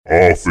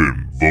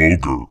often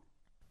vulgar,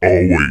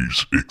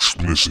 always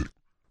explicit,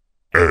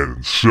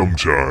 and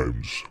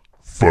sometimes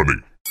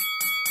funny.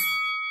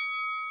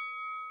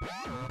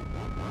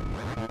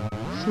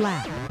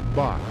 Slap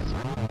Box.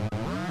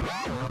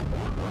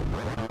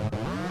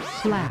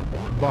 slap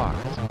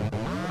Box.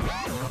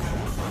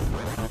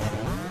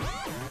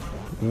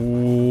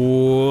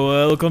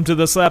 Welcome to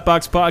the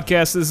Slapbox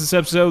Podcast. This is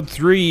episode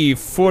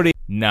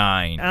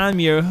 349. I'm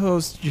your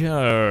host,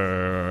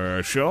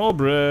 Josh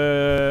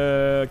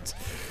Albrecht.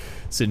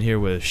 Sitting here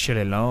with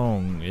Shelley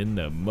Long in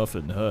the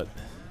Muffin Hut,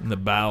 in the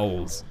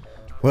bowels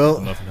of the Well,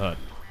 Muffin Hut.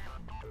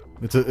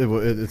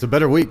 it's a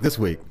better week this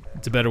week.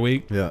 It's a better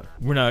week? Yeah.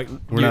 We're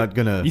not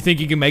gonna. You think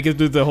you can make it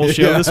through the whole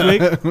show this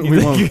week? we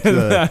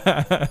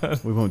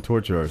won't. We won't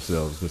torture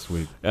ourselves this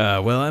week.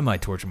 Well, I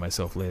might torture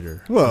myself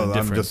later. Well,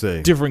 Different- I'm just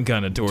saying. Different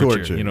kind of torture.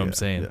 Torture, You know what I'm yeah,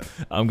 saying? yeah.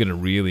 I'm going to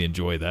really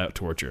enjoy that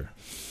torture.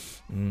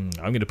 I'm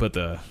going to put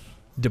the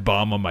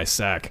bomb on my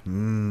sack.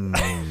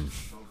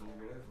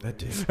 That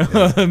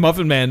dude.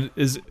 Muffin Man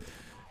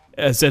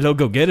said he'll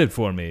go get it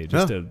for me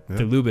just Yeah,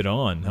 to lube it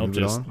on. He'll Lube it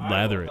just on?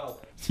 lather it.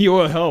 You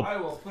will help. I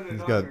will put it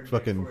He's on got your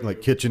fucking dick for like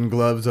you. kitchen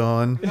gloves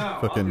on. No,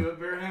 I'll fucking. do it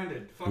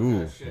barehanded. Fuck Ooh.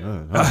 that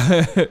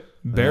shit.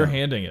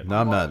 Barehanding it. No,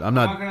 I'm not. I'm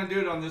not gonna do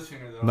it on this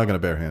finger though. I'm not gonna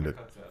barehand it.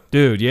 Cut that.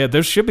 Dude, yeah,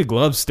 there should be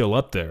gloves still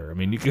up there. I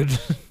mean, you could.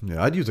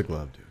 Yeah, I'd use a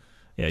glove, dude.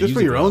 Yeah, Just use for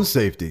a your glove. own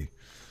safety.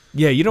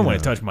 Yeah, you don't want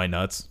to touch my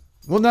nuts.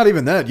 Well, not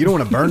even that. You don't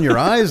want to burn your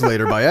eyes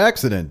later by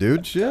accident,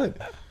 dude. Shit.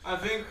 I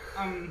think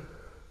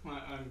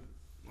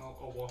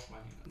I'll wash my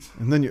hands.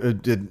 And then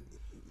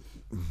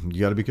you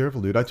got to be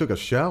careful, dude. I took a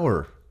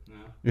shower.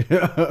 No.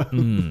 Yeah.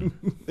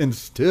 And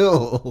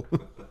still.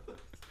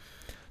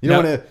 You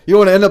Now- don't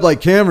want to end up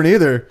like Cameron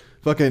either.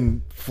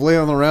 Fucking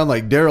flailing around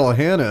like Daryl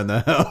Hannah in the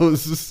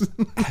house.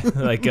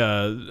 Like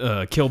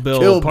Kill Bill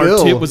Kill Part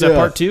Bill, 2. Was that yeah.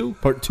 Part 2?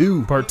 Part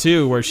 2. Part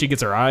 2, where she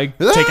gets her eye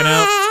taken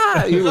out.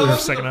 So Her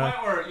that's second the eye.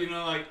 point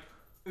where like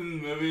in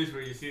the movies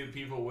where you see the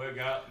people wig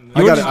out and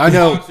I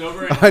know. walks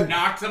over and I-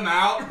 knocks them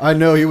out. I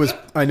know he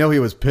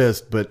was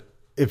pissed, but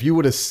if you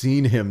would have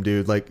seen him,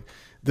 dude, like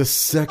the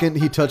second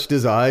he touched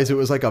his eyes, it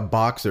was like a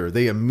boxer.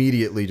 They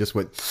immediately just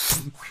went,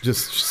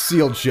 just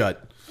sealed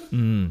shut.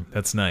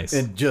 That's nice.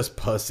 And just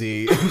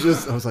pussy.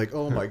 I was like,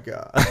 oh my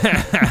God.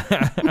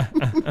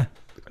 I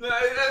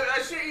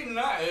shit you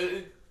not.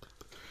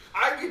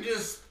 I could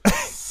just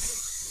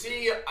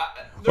see.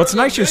 What's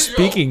nice, you're visual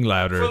speaking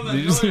louder. from the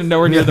You're just noise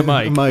nowhere near the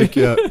mic. Mike,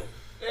 yeah.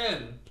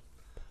 in.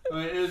 I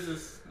mean, it was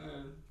just.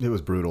 It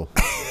was brutal.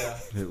 Yeah.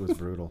 It was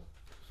brutal.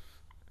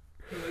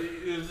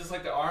 It was just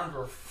like the arms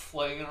were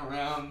flailing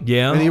around.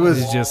 Yeah, And he was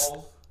it's just.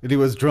 And he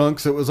was drunk,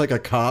 so it was like a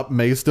cop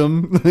maced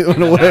him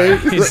in a way.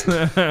 Because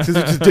he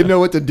just didn't know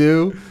what to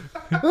do.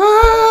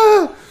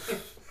 Ah!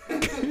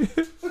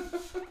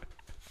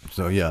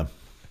 So, yeah.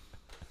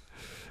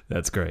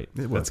 That's great.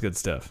 It was. That's good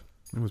stuff.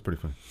 It was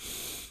pretty fun.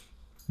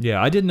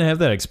 Yeah, I didn't have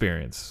that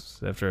experience.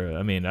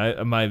 When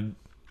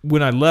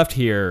I left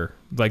here,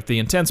 like the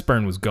intense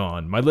burn was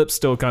gone. My lips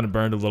still kind of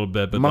burned a little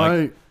bit, but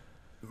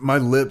My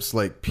lips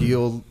like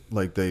peeled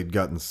like they'd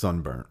gotten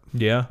sunburnt.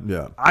 yeah.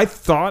 Yeah. I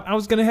thought I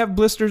was gonna have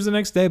blisters the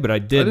next day, but I I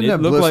didn't. didn't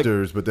have looked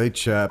blisters, but they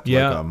chapped like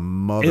a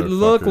motherfucker. It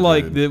looked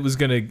like dude.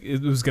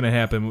 it was gonna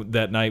happen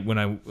that night when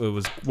I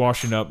was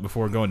washing up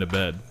before going to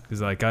bed.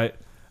 Because like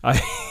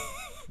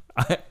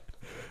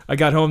I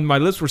got home, my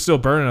lips were still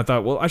burning. I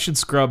thought, well, I should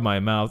scrub my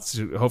mouth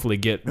to hopefully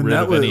get And rid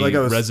that of was any like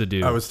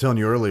residue. I was telling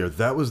you earlier,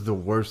 that was the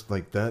worst.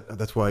 Like that.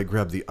 That's why I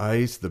grabbed the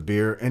ice, the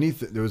beer,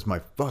 anything. It was my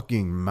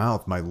fucking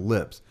mouth, my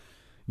lips.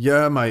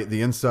 Yeah,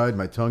 the inside,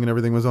 my tongue, and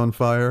everything was on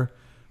fire,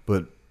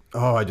 but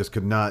I just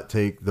could not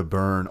take the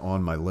burn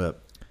on my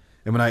lip.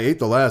 And when I ate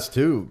the last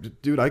two,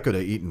 dude, I could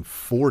have eaten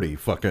 40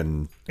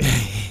 fucking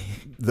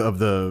of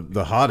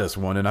the hottest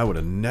one, and I would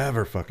have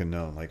never fucking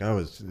known. Like I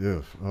was,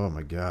 oh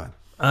my God.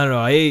 I don't know.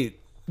 I ate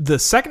the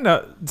second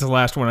to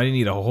last one. I didn't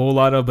eat a whole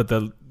lot of, but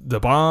the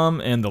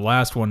bomb and the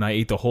last one, I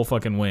ate the whole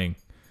fucking wing,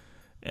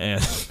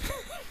 and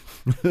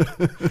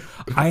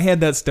I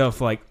had that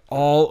stuff like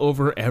all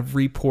over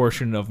every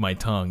portion of my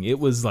tongue. It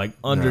was like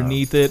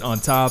underneath it, on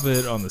top of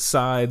it, on the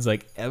sides,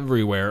 like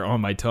everywhere on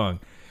my tongue,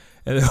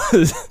 and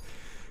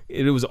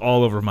it was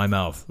all over my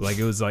mouth. Like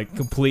it was like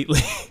completely.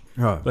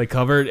 Like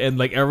covered, and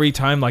like every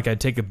time like I'd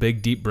take a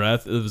big deep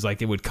breath, it was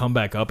like it would come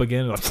back up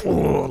again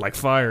like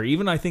fire.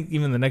 Even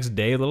the next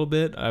day a little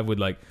bit, I would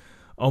like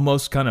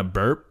almost kind of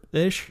burp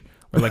ish,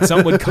 or like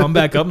something would come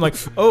back up. I'm like,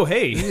 oh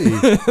hey,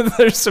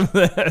 there's some of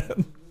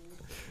that.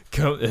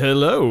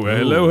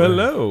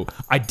 Hello.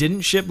 I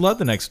didn't shit blood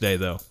the next day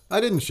though.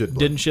 I didn't shit blood.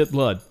 Didn't shit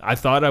blood. I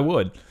thought I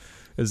would,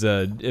 because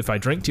if I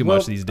drink too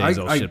much these days,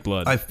 I'll shit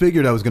blood. I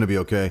figured I was going to be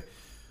okay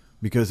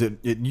because it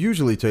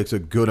usually takes a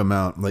good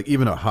amount, like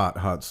even a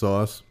hot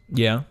sauce,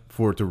 yeah.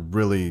 for it to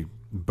really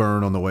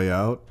burn on the way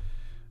out.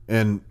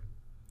 And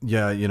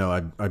yeah,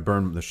 I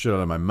burned the shit out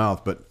of my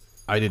mouth, but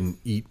I didn't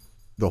eat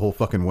the whole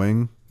fucking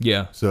wing.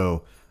 Yeah.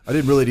 So I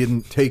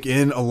didn't take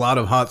in a lot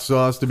of hot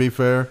sauce, to be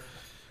fair.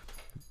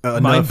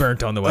 Mine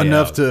burnt on the way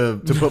enough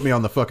out. to put me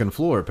on the fucking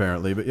floor,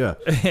 apparently. But yeah.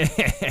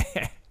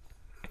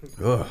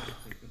 Ugh.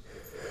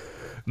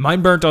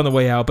 Mine burnt on the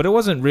way out, but it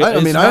wasn't really. I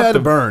mean, I had a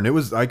burn. It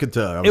was. I could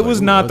tell. It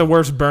was not the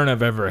worst burn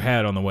I've ever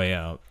had on the way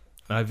out.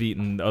 I've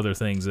eaten other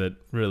things that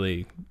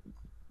really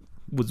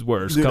was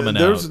worse coming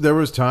out. There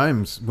was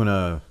times when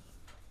I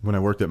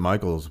worked at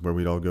Michael's where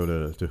we'd all go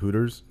to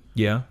Hooters.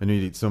 Yeah. And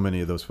you'd eat so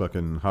many of those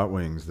fucking hot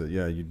wings that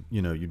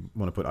you'd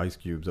want to put ice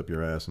cubes up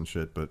your ass and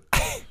shit. But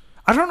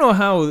I don't know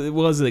how it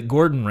was that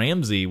Gordon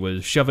Ramsay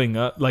was shoving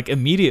up, like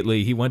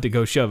immediately he went to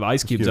go shove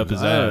ice cubes up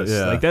his ass.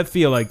 Yeah. Like that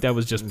feel like that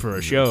was just for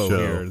a show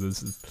here.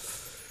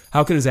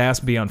 How could his ass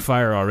be on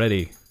fire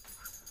already?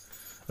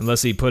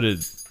 Unless he put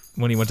it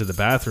when he went to the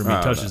bathroom, he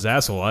touched his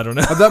asshole. I don't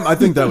know. I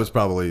think that was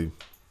probably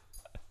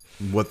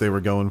what they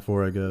were going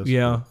for, I guess.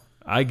 Yeah,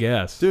 I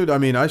guess. Dude, I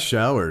mean, I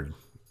showered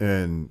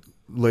and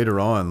later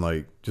on,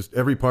 like just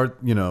every part,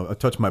 I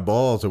touched my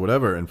balls or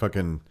whatever and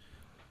fucking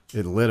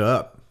it lit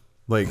up.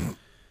 Like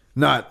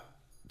not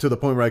to the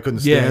point where I couldn't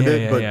stand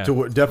it, but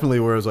to definitely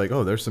where I was like,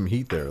 oh, there's some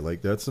heat there.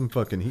 Like that's some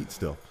fucking heat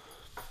still.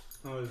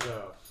 I was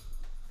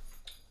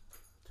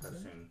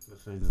testing. The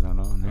face is not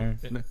on there.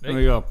 There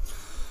we go.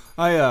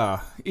 I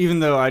even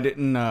though I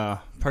didn't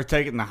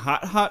partake in the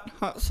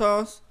hot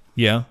sauce.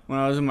 Yeah. When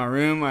I was in my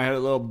room, I had a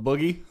little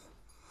boogie.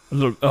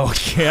 Oh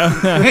yeah.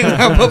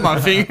 I put my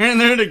finger in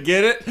there to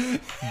get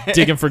it.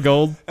 Digging for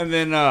gold. And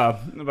then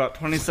about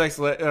 20 seconds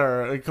later,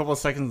 or a couple of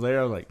seconds later,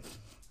 I was like,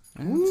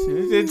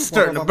 it's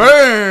starting to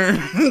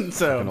burn.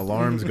 So An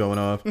alarm's going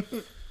off.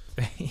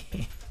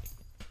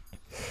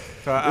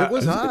 So It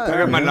was hot. I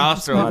got my man.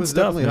 nostril. It was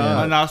definitely man. My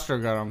hot. nostril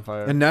got on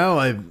fire. And now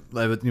I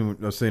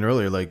was saying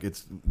earlier, like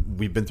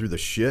we've been through the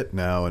shit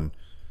now, and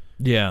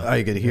Yeah.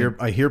 I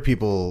hear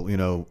people,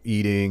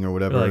 eating or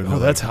whatever. Like, and oh, they're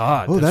that's like,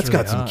 hot. Oh, that's really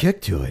got some hot.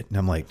 kick to it. And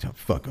I'm like, oh,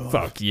 fuck off.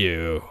 Fuck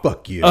you.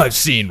 Fuck you. I've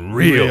seen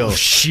real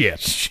Shit.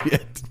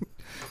 shit.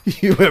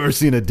 You ever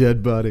seen a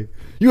dead body?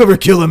 You ever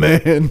kill a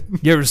man?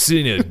 You ever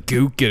seen a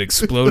gook get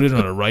exploded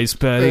on a rice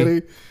patty?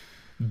 Betty?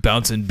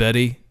 Bouncing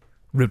Betty,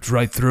 ripped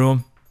right through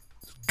him,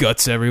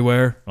 guts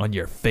everywhere on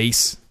your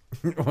face.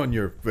 On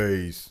your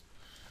face.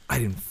 I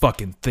didn't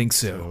fucking think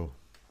so.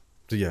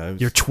 So yeah, it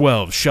was, You're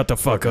 12. Shut the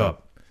fuck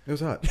up. It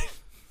was hot.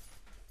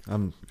 I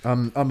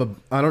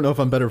don't know if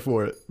I'm better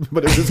for it,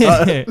 but it was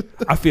hot.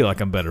 I feel like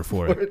I'm better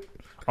for it.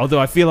 Although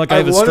I feel like I I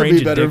have a wanna strange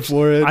be better addiction.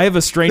 for it. I have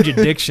a strange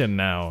addiction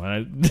now.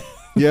 And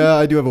Yeah,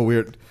 I do have a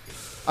weird.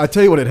 I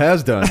tell you what, it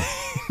has done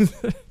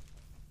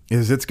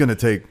is it's going to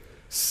take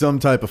some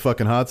type of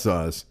fucking hot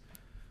sauce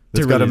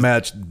that's got to really-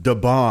 match the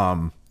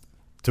bomb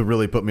to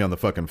really put me on the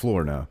fucking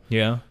floor now.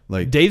 yeah.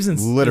 Like Dave's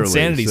literally,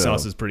 insanity so-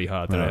 sauce is pretty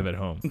hot that I Yeah. have at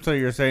home. So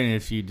you're saying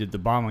if you did the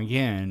bomb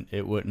again,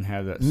 it wouldn't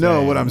have that. No,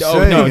 same- what I'm Oh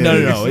saying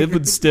no! is It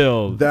would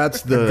still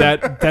that's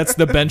the that's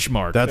the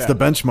benchmark. that's the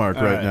benchmark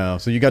right right. now.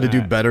 So you got to do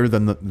All right. better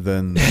than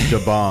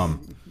the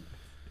bomb,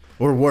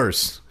 or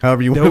worse,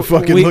 however you want to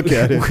fucking we, look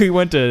at it. We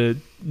went to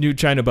New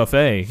China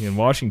Buffet in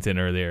Washington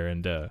earlier,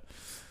 and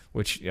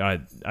which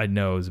I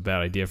know is a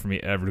bad idea for me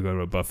ever to go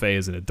to a buffet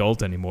as an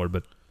adult anymore,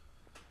 but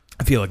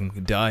I feel like I'm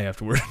gonna die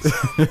afterwards.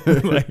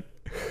 Like,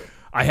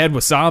 I had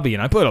wasabi,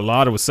 and I put a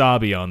lot of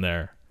wasabi on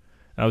there.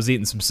 I was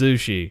eating some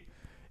sushi.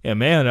 Yeah,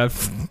 man, I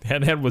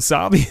hadn't had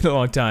wasabi in a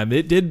long time.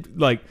 It did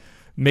like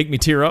make me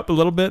tear up a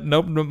little bit and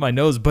open up my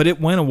nose, but it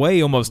went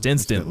away almost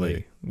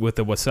instantly with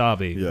the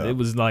wasabi. Yeah. It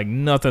was like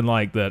nothing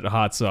like that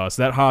hot sauce.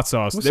 That hot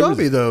sauce. there was-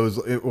 Wasabi,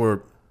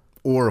 though,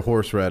 or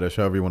horseradish,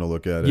 however you want to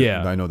look at it.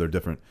 Yeah. I know they're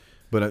different,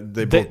 but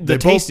they the both they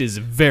taste both, is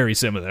very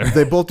similar.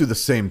 they both do the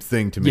same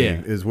thing to me.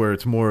 Yeah. Is where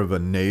it's more of a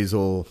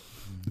nasal.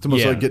 It's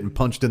almost Yeah. like getting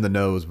punched in the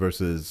nose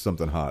versus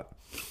something hot.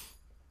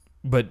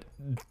 But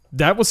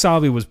that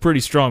wasabi was pretty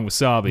strong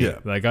wasabi. Yeah.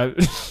 Like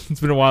it's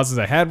been a while since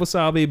I had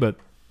wasabi, but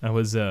I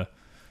was a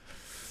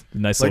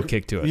nice little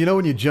kick to it. You know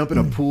when you jump in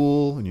a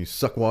pool and you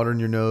suck water in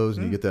your nose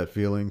and you get that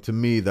feeling? To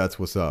me, that's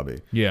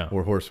wasabi. Yeah.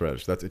 Or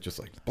horseradish. That's it. Just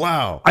like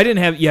wow. I didn't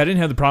have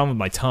the problem with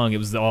my tongue. It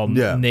was all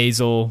Yeah.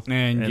 nasal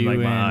And you like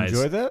my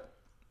enjoy eyes. that?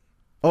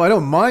 Oh, I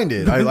don't mind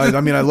it. I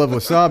mean, I love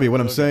wasabi.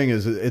 What I'm saying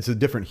is, it's a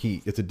different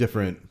heat. It's a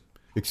different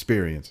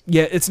experience.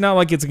 Yeah, it's not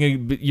like it's gonna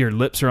be, your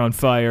lips are on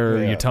fire,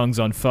 or Yeah. your tongue's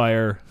on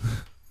fire.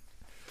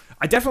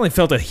 I definitely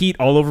felt a heat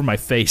all over my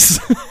face.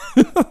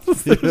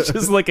 It was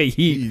just like a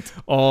heat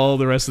all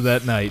the rest of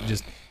that night.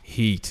 Just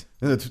heat.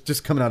 And it's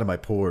just coming out of my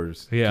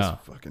pores. Yeah.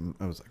 Just fucking.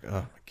 I was like,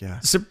 oh my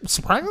god.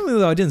 Surprisingly,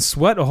 though, I didn't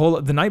sweat a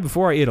whole. The night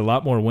before, I ate a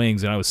lot more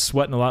wings, and I was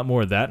sweating a lot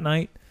more that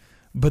night.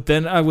 But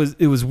then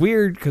it was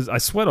weird because I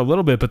sweat a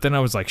little bit, but then I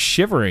was like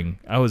shivering.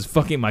 I was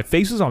my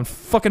face was on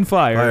fucking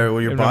fire. All right,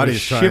 well, your and I was body's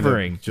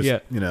shivering.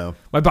 trying to just,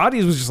 My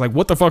body was just like,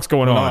 what the fuck's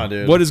going on?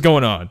 dude? What is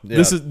going on? Yeah.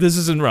 This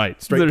isn't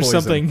right. Straight There's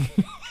poison.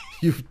 something.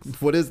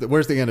 What is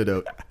where's the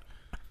antidote?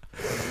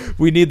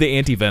 We need the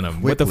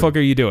anti-venom. What the Quickly. fuck are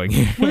you doing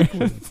here?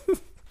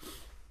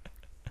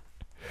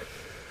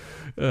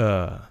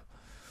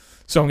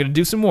 So I'm going to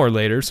do some more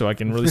later so I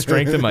can really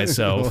strengthen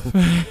myself.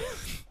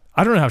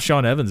 I don't know how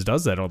Sean Evans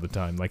does that all the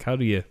time. Like, how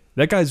do you...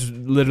 That guy's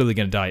literally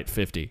going to die at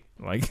 50.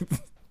 Like,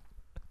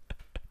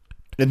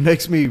 It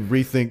makes me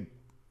rethink.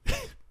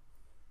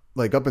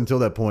 Like up until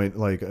that point,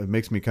 like it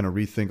makes me kind of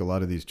rethink a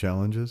lot of these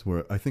challenges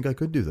where I think I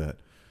could do that.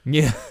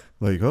 Yeah.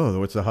 Like, oh,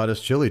 what's the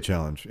hottest chili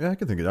challenge? Yeah, I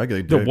can think of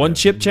it. The one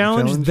chip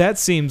challenge? That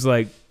seems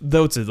like,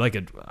 though it's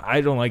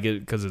I don't like it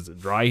because it's a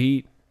dry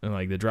heat. And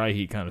like the dry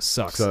heat kind of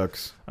sucks.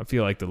 I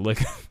feel like the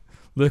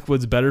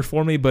liquid's better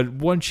for me, but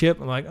one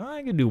chip, I'm like,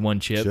 I can do one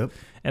chip.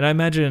 And I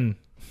imagine,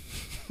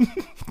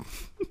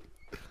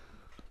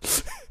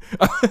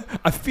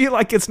 I feel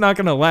like it's not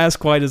going to last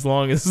quite as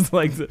long as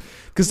like,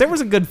 because there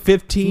was a good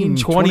 15,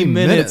 20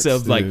 minutes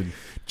of like, dude.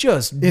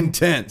 Just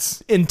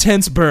intense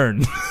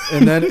burn.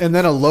 and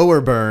then a lower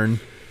burn.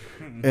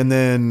 And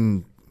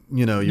then,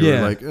 you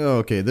were like, oh,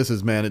 okay, this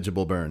is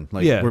manageable burn.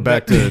 Like we're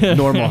back to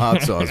normal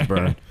hot sauce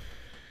burn.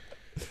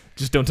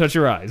 Just don't touch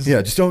your eyes.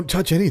 Yeah, just don't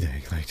touch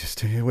anything. Like, just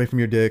stay away from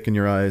your dick and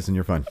your eyes, and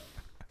you're fine.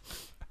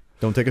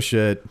 Don't take a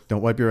shit.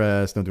 Don't wipe your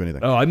ass. Don't do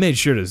anything. Oh, I made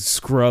sure to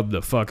scrub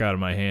the fuck out of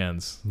my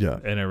hands. Yeah.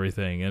 And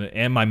everything,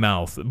 and my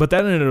mouth. But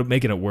that ended up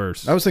making it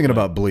worse. I was thinking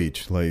about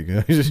bleach. Like,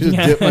 just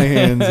dip my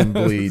hands in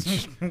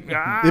bleach.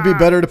 It'd be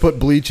better to put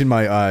bleach in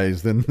my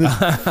eyes than this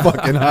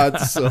fucking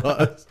hot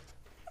sauce.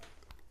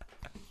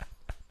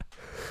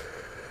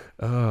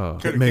 Oh,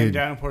 could have came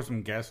down and poured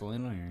some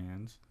gasoline on your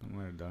hands. I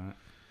would have done it.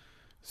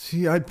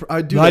 See, I'd do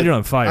light that. it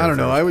on fire. I don't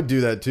know. I would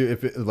do that too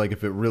if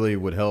it really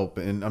would help,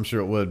 and I'm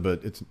sure it would.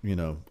 But it's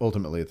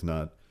ultimately it's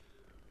not.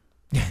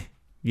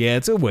 Yeah,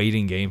 it's a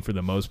waiting game for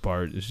the most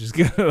part. It's just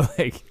gonna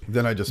like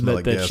then I just smell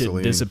like that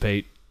gasoline. Shit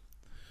dissipate.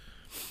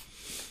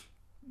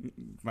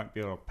 Might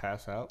be able to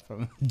pass out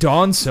from it.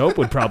 Dawn soap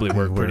would probably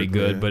work pretty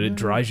good, but it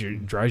dries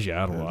you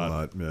out a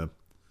lot. Yeah.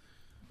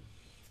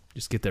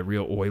 Just get that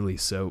real oily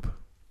soap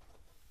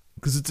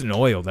because it's an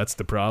oil. That's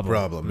the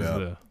problem.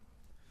 Yeah.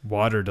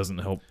 Water doesn't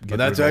help. But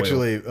that's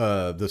actually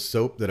the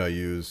soap that I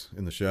use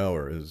in the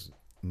shower is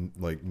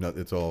like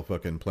it's all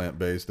fucking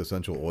plant-based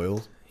essential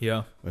oils.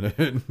 Yeah, and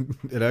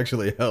it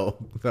actually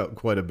helped out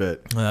quite a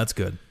bit. Oh, that's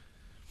good.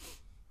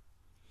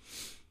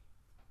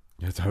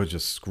 I was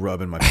just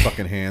scrubbing my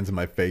fucking hands and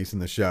my face in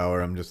the shower.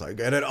 I'm just like,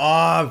 get it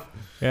off.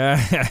 Yeah.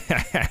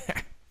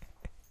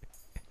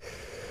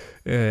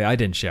 I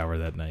didn't shower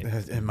that night.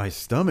 And my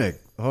stomach,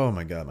 oh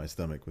my God, my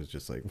stomach was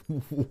just like,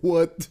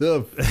 what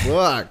the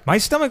fuck? My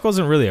stomach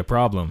wasn't really a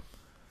problem.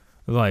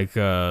 Like,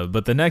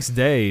 but the next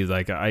day,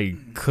 like, I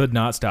could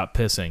not stop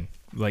pissing.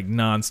 Like,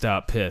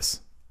 nonstop piss.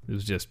 It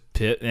was just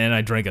pit, and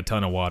I drank a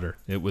ton of water.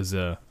 It was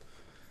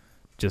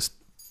just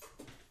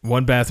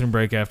one bathroom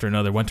break after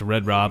another. Went to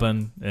Red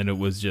Robin, and it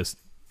was just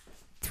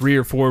 3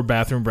 or 4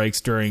 bathroom breaks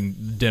during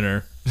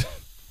dinner.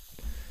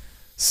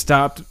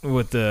 Stopped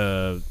with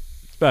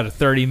about a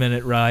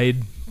 30-minute ride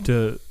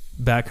to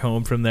back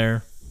home from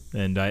there,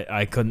 and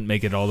I couldn't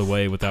make it all the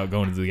way without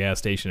going to the gas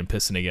station and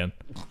pissing again.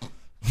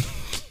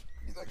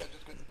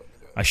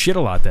 I shit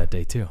a lot that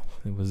day too.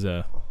 It was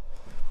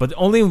but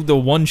only the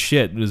one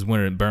shit was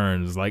when it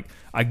burns. Like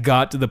I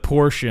got to the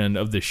portion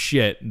of the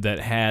shit that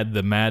had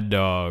the Mad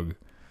Dog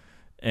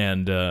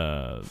and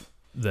the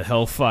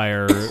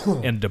Hellfire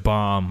and the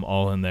bomb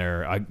all in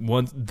there.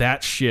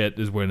 That shit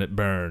is when it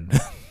burned.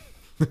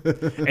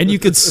 And you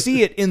could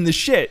see it in the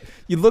shit.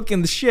 You look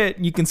in the shit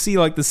and you can see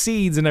like the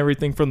seeds and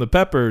everything from the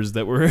peppers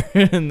that were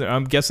in,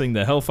 I'm guessing,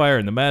 the Hellfire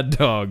and the Mad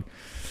Dog.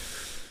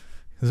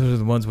 Those are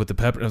the ones with the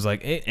pepper. I was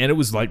like, and it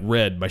was like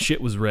red. My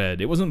shit was red.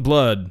 It wasn't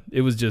blood.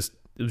 It was just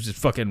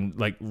fucking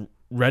like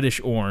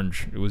reddish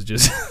orange. It was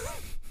just,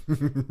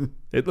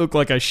 it looked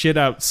like I shit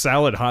out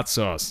salad hot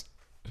sauce.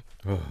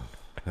 Oh,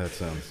 that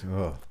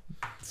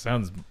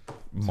sounds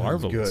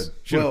marvelous. Good.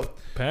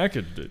 Should've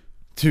packaged it.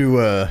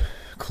 To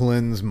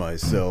cleanse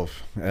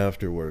myself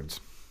afterwards.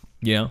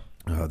 Yeah.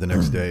 The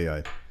next day,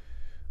 I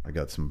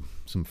got some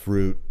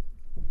fruit.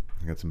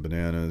 I got some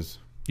bananas.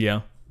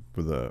 Yeah.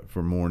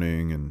 For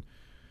morning, and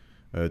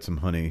I had some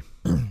honey.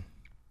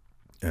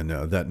 And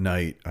that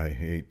night, I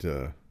ate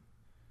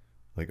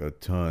like a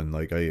ton.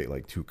 Like I ate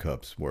like 2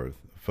 cups worth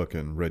of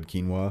fucking red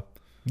quinoa.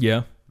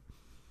 Yeah.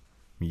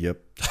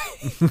 Yep.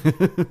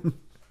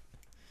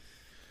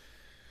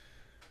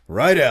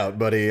 Right out,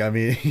 buddy. I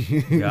mean,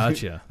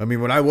 gotcha. I mean,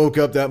 when I woke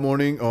up that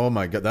morning, oh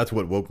my God, that's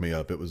what woke me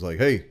up. It was like,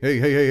 hey,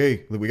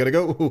 we gotta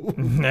go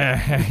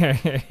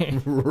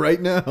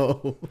right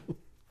now.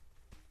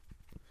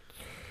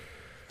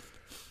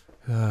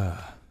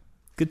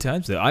 Good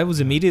times though. I was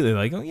immediately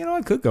like, oh,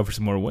 I could go for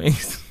some more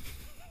wings.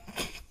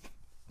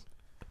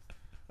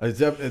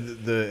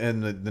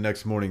 The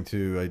next morning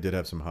too, I did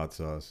have some hot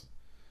sauce.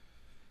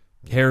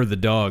 Hair of the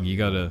dog. You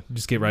gotta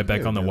just get right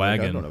back on the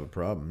wagon. I don't have a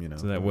problem,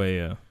 So that way,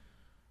 That's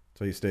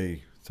how you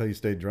stay. That's how you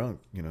stay drunk.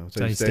 That's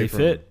how you stay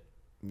fit.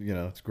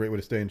 It's a great way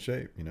to stay in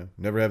shape.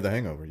 Never have the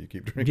hangover. You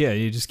keep drinking. Yeah,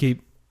 you just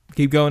keep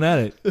going at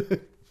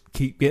it.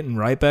 Keep getting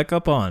right back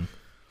up on.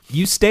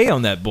 You stay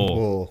on that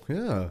bull.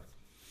 Yeah.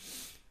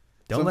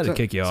 Don't let it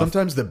kick you off.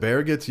 Sometimes the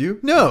bear gets you.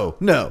 No.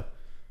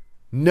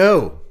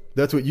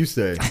 That's what you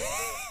say.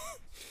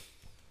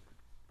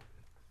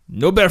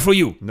 No bear for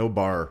you. No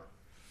bar.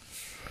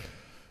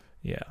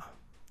 Yeah,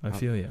 I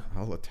feel you.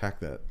 I'll attack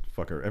that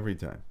fucker every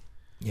time.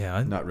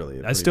 Yeah, not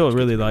really. I still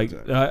really like.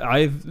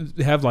 I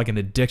have like an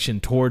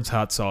addiction towards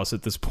hot sauce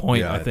at this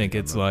point. Yeah, I think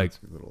it's like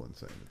a little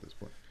insane at this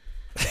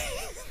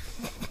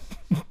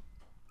point.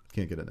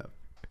 Can't get enough.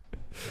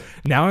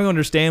 Now I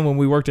understand when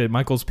we worked at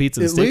Michael's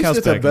Pizza and At least Steakhouse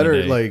it's back a in the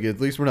better, day. like,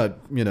 at least we're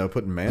not,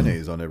 putting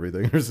mayonnaise on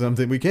everything or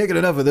something. We can't get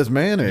enough of this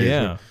mayonnaise.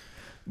 Yeah.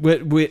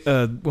 When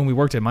we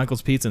worked at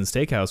Michael's Pizza and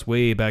Steakhouse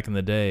way back in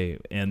the day,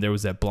 and there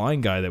was that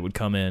blind guy that would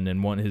come in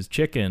and want his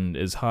chicken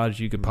as hot as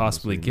you could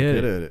possibly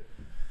get it.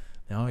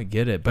 Now I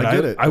get it, but I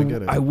get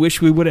it. I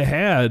wish we would have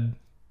had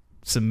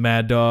some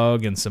Mad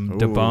Dog and some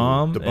Da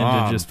Bomb and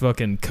to just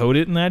fucking coat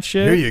it in that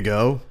shit. Here you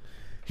go.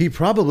 He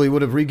probably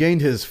would have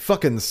regained his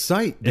fucking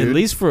sight, dude. At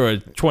least for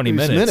 20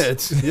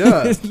 minutes.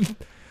 Yeah.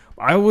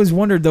 I always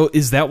wondered though,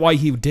 is that why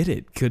he did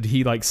it? Could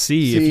he like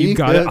see if you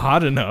got it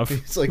hot enough?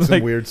 It's like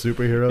some weird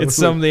superhero. It's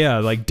some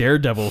like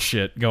Daredevil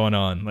shit going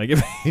on. Like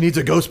he needs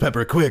a ghost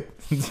pepper, quick.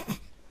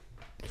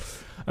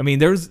 I mean,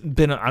 there's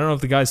been I don't know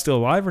if the guy's still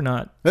alive or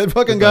not. That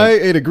fucking guy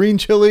ate a green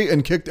chili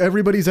and kicked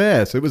everybody's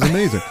ass. It was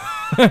amazing.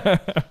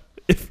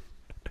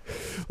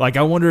 Like,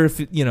 I wonder if,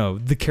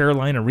 the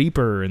Carolina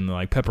Reaper and,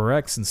 like, Pepper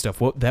X and stuff,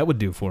 what that would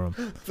do for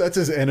him. That's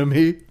his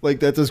enemy. Like,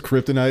 that's his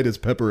kryptonite is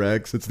Pepper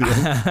X. It's the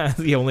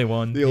only, the only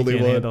one. The only he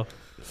can't one. handle.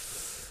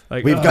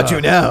 Like, We've got you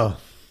now.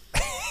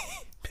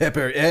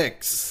 Pepper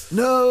X.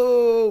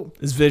 No.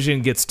 His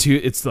vision gets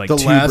it's like The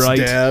too last bright.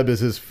 dab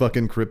is his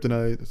fucking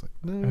kryptonite. It's like,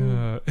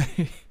 no.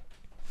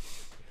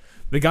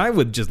 The guy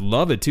would just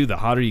love it, too. The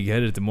hotter you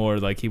get it, the more,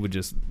 like, he would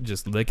just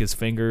lick his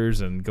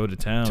fingers and go to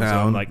town. So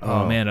I'm like,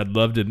 oh, man, I'd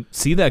love to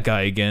see that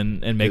guy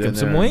again and make him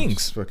some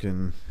wings.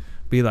 Fucking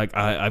be like,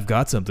 I've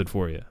got something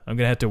for you. I'm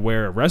going to have to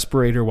wear a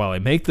respirator while I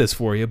make this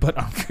for you, but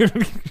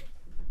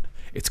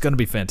it's going to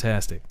be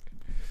fantastic.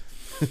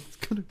 It's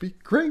going to be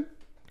great.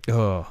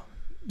 Oh,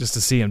 just to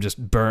see him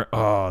just burn.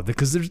 Oh,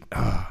 because there's,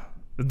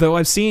 though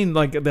I've seen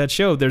like that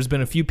show, there's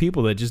been a few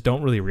people that just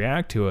don't really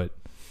react to it.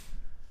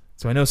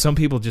 So I know some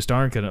people just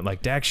aren't going to,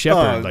 like Dax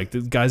Shepard, like the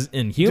guy's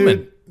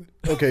Inhuman.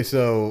 Dude, okay,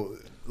 so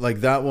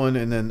like that one,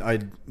 and then I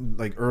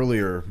like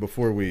earlier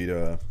before we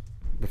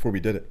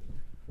did it,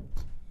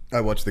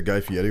 I watched the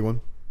Guy Fieri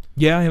one.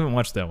 Yeah, I haven't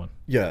watched that one.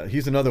 Yeah,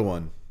 he's another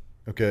one.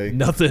 Okay,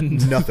 Nothing.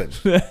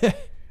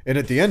 And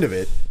at the end of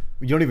it,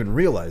 you don't even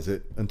realize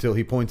it until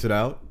he points it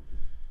out.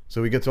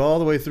 So he gets all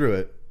the way through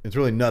it. It's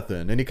really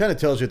nothing, and he kind of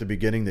tells you at the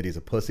beginning that he's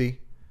a pussy.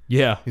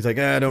 Yeah, he's like,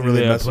 I don't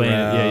really mess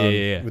around.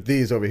 Yeah. With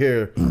these over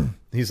here.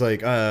 He's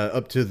like,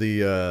 up to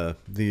the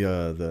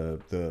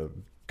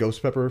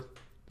ghost pepper.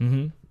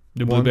 Mm-hmm.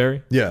 The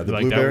blueberry. Yeah, the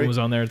like blueberry. That one was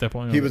on there at that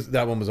point.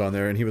 That one was on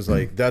there, and he was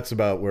like, that's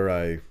about where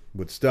I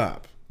would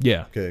stop.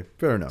 Yeah. Okay,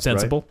 fair enough.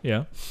 Sensible. Right?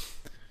 Yeah.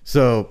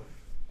 So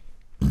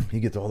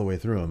he gets all the way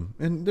through them,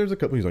 and there's a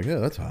couple. He's like, yeah,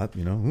 that's hot.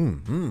 That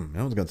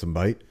one's got some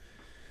bite.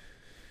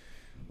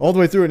 All the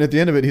way through it, and at the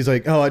end of it, he's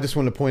like, oh, I just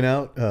want to point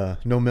out,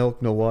 no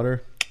milk, no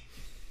water.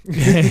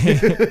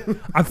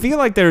 I feel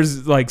like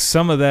there's like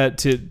some of that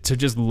to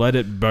just let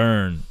it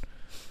burn,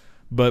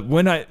 but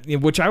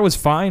which I was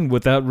fine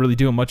without really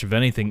doing much of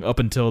anything up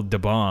until Da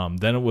Bomb.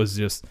 Then it was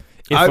just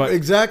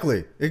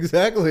exactly.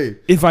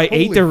 If I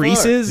ate the fuck,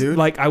 Reese's, dude.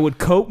 like I would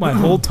coat my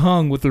whole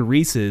tongue with the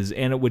Reese's,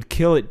 and it would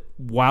kill it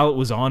while it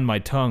was on my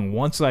tongue.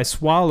 Once I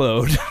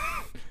swallowed,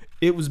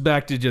 it was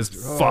back to just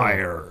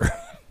fire.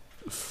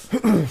 So,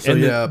 and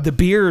yeah. the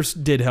beers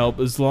did help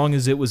as long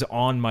as it was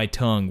on my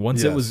tongue.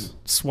 Once it was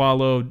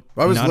swallowed,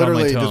 I was not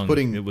literally on my tongue, just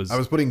putting. It was, I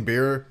was putting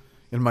beer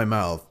in my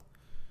mouth,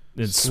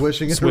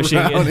 swishing it swishing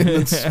around, and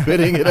then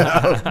spitting it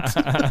out.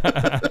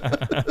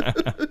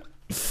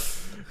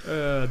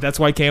 That's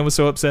why Cam was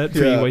so upset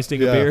for you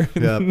wasting a beer.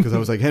 Yeah, because I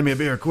was like, hand me a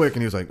beer quick,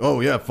 and he was like, oh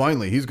yeah,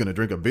 finally he's gonna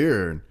drink a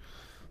beer. And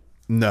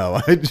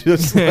no, I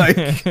just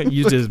like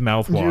used his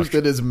mouthwash. Used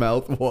it as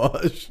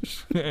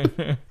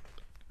mouthwash.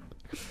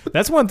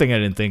 That's one thing I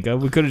didn't think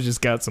of. We could have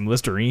just got some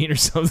Listerine or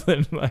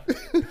something. Like,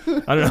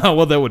 I don't know how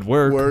well that would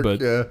work,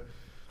 but yeah.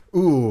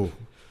 Ooh,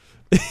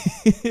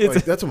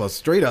 like, that's almost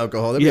straight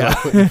alcohol. That'd be like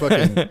putting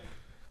fucking.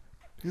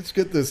 Let's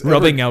get this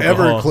rubbing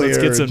alcohol. Everclear, Let's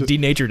get some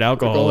denatured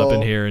alcohol up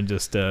in here and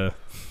just burn.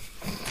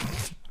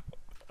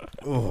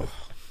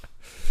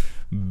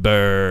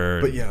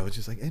 But yeah, it was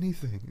just like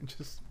anything.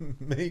 Just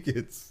make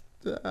it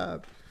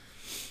stop.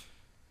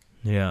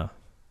 Yeah.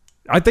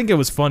 I think it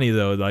was funny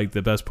though. Like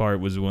the best part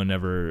was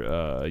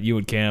whenever you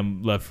and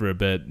Cam left for a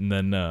bit, and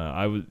then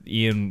Muffin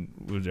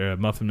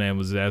Man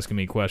was asking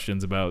me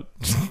questions about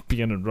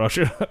being in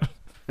Russia,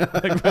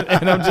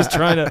 and I'm just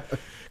trying to,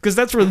 because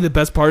that's really the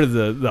best part of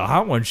the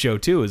Hot One show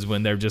too, is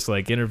when they're just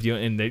like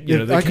interviewing and they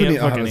can't fucking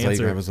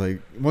answer. I was like,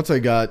 once I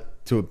got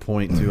to a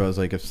point too, I was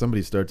like, if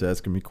somebody starts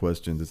asking me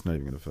questions, it's not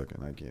even gonna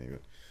fucking. I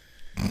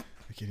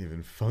can't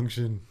even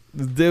function.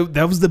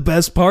 That was the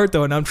best part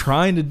though, and I'm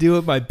trying to do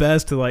it my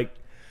best to like.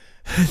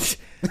 Do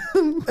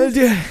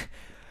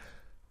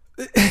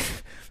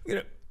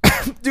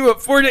a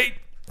 4-day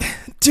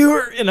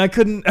tour, and I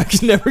could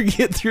never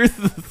get through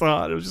the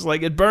thought. It was just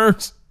like, it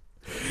burns.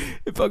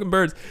 It fucking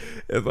burns.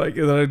 And like,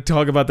 and then I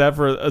talk about that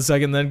for a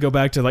second, then go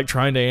back to like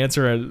trying to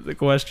answer the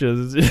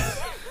questions.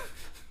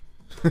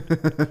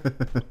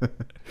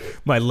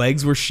 My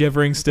legs were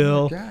shivering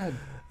still, God.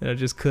 and I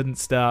just couldn't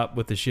stop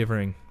with the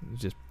shivering. It was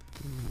just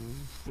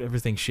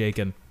everything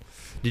shaking.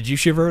 Did you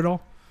shiver at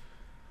all?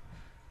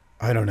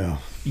 I don't know.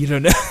 You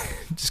don't know.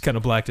 Just kind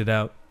of blacked it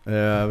out.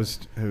 Yeah, it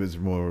was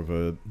more of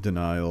a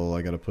denial.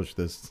 I got to push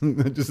this.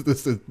 Just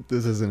this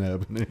isn't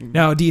happening.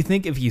 Now, do you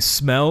think if you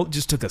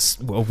just took a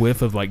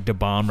whiff of like Da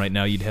Bomb right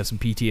now, you'd have some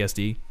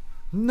PTSD?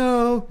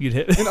 No. You'd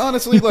hit. And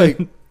honestly, like,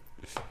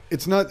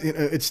 it's not.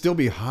 It'd still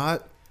be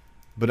hot,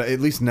 but at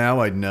least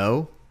now I'd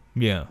know.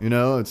 Yeah. You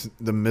know, it's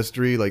the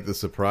mystery, like the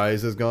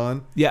surprise is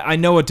gone. Yeah, I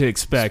know what to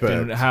expect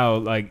and how,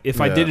 like,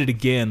 if I did it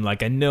again,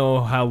 like, I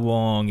know how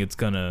long it's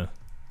gonna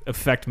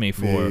affect me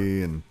for.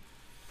 And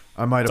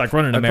I might. It's like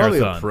running a I'd marathon.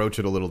 probably approach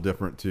it a little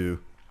different too.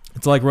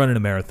 It's like running a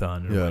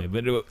marathon. In Yeah. a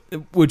way.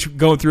 But which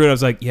going through it, I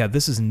was like, yeah,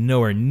 this is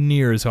nowhere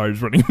near as hard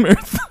as running a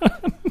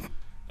marathon.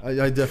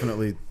 I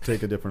definitely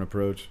take a different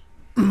approach.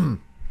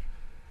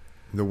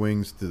 The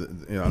wings to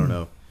I don't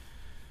know.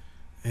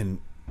 And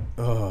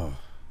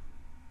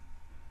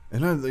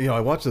I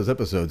watch those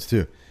episodes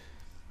too.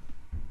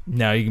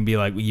 Now you can be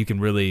like, you can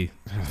really,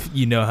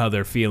 how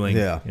they're feeling.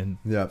 Yeah. And,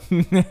 Yeah.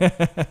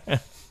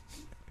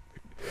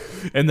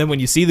 and then when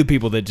you see the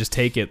people that just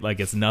take it like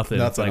it's nothing,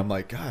 it's like, I'm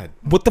like, God,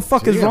 what the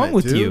fuck is damn wrong it,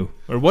 with dude. you?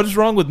 Or what is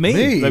wrong with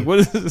me? Like, what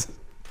is this?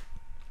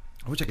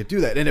 I wish I could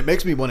do that. And it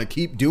makes me want to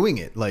keep doing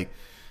it. Like,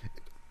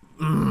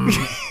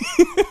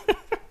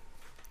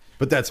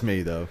 but that's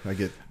me though. I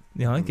get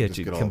you.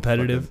 all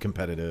Competitive. fucking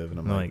competitive. And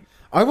I'm Like- like,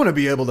 I want to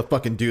be able to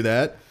fucking do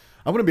that.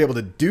 I want to be able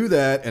to do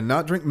that and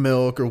not drink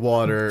milk or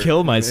water.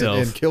 Kill myself.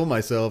 And kill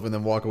myself and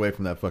then walk away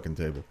from that fucking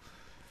table.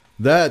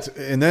 That's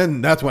when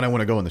I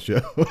want to go on the show.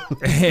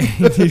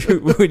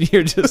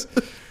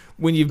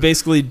 when you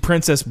basically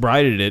Princess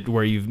Brided it,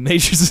 where you've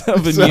made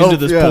yourself immune to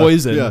this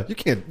poison. Yeah, you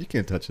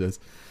can't touch this.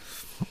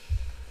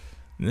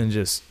 And then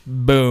just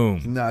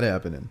boom. Not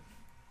happening.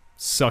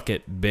 Suck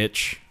it,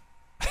 bitch.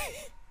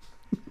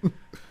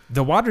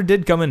 The water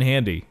did come in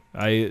handy.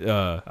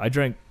 I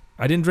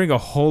didn't drink a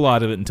whole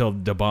lot of it until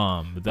Da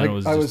Bomb, but then I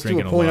was just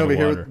drinking a lot of water.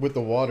 Here with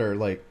the water,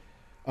 like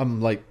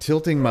I'm like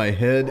tilting my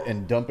head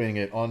and dumping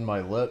it on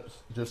my lips,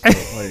 just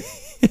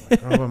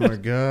like oh my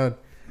god,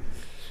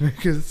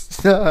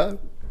 stop.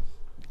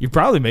 You're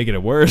probably making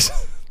it worse.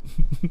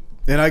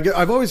 And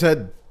I've always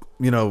had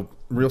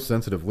real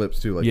sensitive lips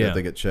too, like Yeah. that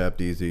they get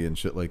chapped easy and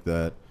shit like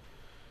that.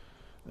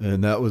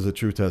 And that was a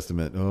true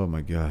testament. Oh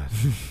my god.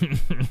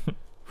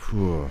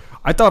 Whew.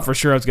 I thought for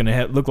sure I was going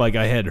to look like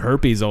I had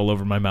herpes all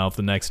over my mouth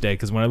the next day,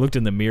 because when I looked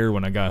in the mirror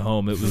when I got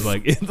home, it was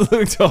like, it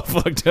looked all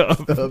fucked up.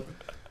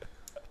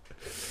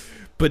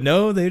 But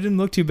no, they didn't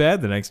look too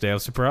bad the next day. I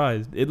was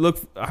surprised.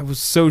 I was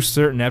so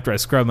certain after I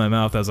scrubbed my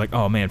mouth, I was like,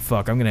 oh man,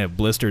 fuck, I'm going to have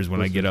blisters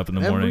when I get up in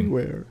the morning.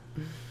 Everywhere.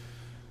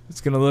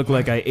 It's going to look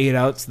like I ate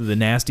out the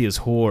nastiest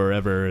whore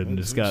ever and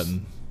just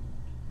gotten...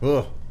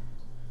 Ugh.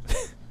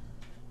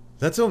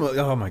 That's almost.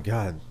 Oh my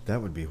god,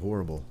 that would be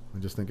horrible.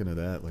 I'm just thinking of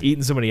that. Like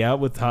Eating somebody out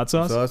with hot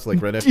sauce? like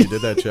right after you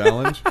did that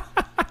challenge.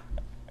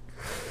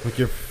 Like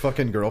your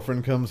fucking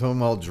girlfriend comes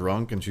home all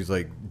drunk and she's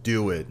like,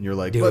 "Do it," and you're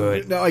like, Do "But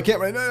it." no, I can't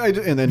right now."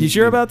 And then You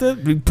sure about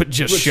that?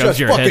 Just shoves just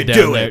your fucking head do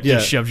down it, there. yeah.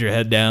 Just shoves your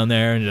head down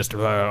there and just...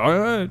 all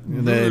right.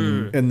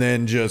 and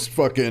then just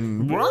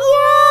fucking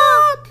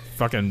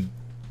Fucking...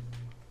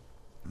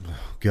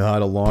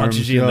 God, alarm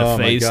Punches you in the oh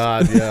face. My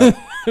God, yeah.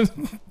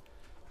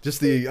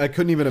 Just I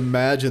couldn't even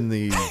imagine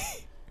the.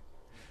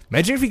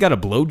 Imagine if you got a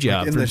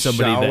blowjob in from the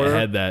somebody shower. that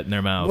had that in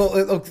their mouth.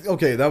 Well,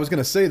 okay, I was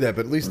gonna say that,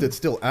 but at least it's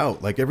still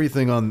out. Like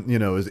everything on,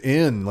 is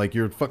in. Like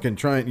you're fucking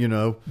trying,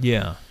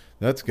 yeah.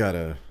 That's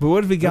gotta. But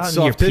what if we got That's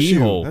in your soft pee tissue.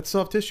 hole? That's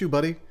soft tissue,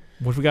 buddy.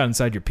 What if we got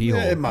inside your pee hole?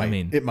 It might. I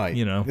mean, it might.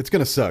 You know. It's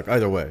gonna suck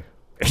either way.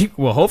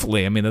 Well,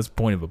 hopefully. I mean, that's the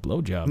point of a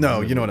blowjob.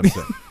 No, you know what I'm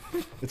saying.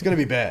 It's gonna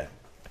be bad.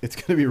 It's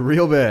gonna be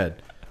real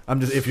bad.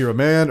 If you're a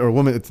man or a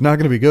woman, it's not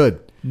gonna be good.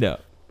 No.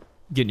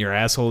 Getting your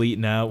asshole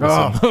eaten out with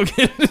some...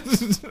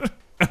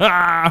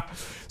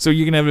 So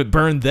you can have it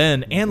burned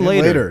then and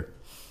later.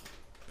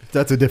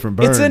 That's a different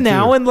burn. It's a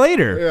now too. and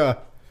later. Yeah.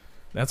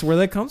 That's where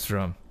that comes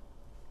from.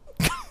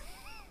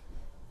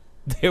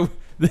 They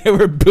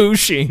were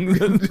booshing.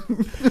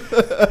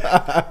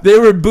 They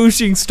were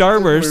booshing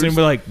Starburst and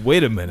we're like,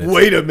 wait a minute.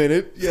 Wait a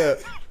minute. Yeah.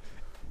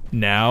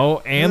 Now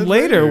and And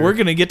later, later. we're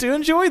going to get to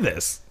enjoy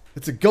this.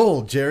 It's a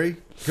gold, Jerry.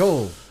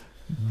 Gold.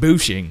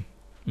 Booshing.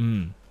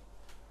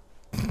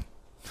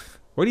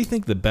 What do you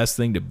think the best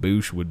thing to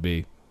boosh would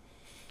be?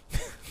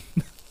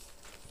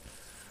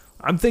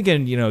 I'm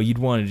thinking, you'd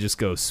want to just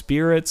go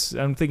spirits.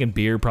 I'm thinking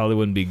beer probably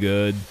wouldn't be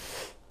good.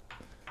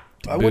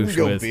 I wouldn't boosh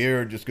go with.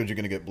 beer just because you're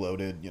gonna get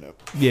bloated.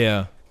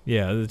 Yeah,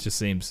 it just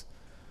seems.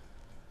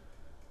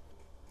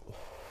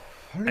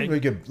 I don't even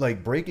get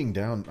like breaking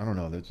down. I don't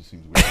know. That just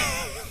seems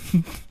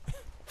weird.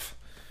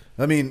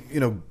 I mean,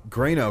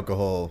 grain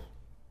alcohol.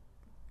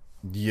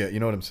 Yeah, you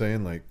know what I'm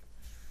saying. Like,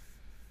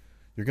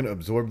 you're gonna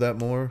absorb that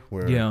more.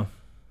 Where Yeah.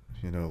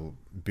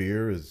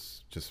 Beer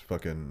is just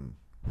fucking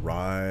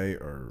rye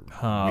or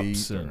Hops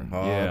wheat or and-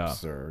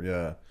 hops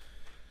or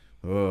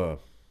yeah. Ugh.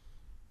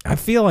 I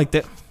feel like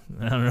that.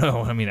 I don't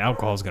know. I mean,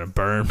 alcohol's gonna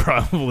burn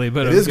probably,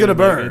 but It is gonna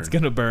burn. It's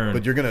gonna burn.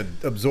 But you're gonna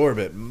absorb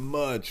it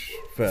much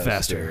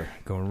faster.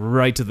 Going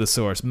right to the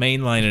source,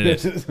 mainlining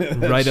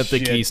it right up the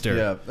Shit, keister.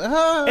 Yeah.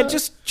 Ah. And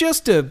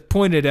just to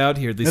point it out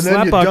here, the And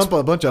then you Slapbox. dump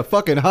a bunch of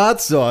fucking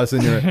hot sauce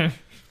in your.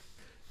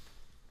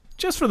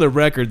 Just for the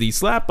record, the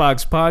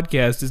Slapbox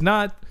podcast is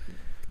not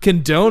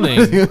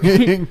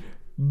condoning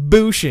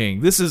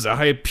booshing. This is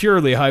a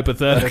purely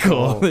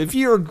hypothetical. Hypothetical If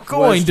you're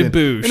going to Question.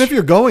 boosh, And if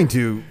you're going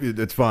to,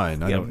 it's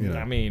fine. I yeah, don't.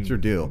 I mean, it's your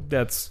deal.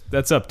 That's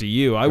up to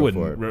you. I for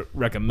wouldn't it.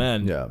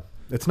 recommend. Yeah,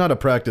 it's not a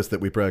practice that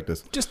we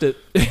practice. Just a.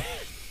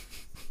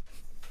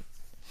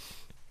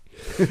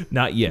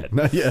 Not yet.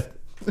 Not yet.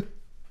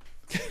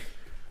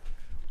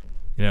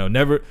 You know,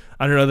 never.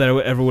 I don't know that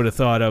I ever would have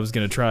thought I was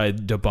going to try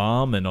Da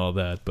Bomb and all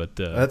that, but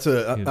That's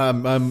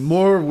I'm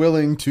more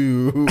willing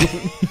to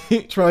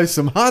try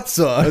some hot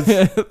sauce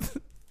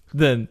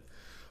then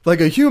like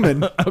a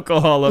human.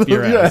 alcohol up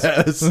your ass.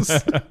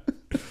 Yes.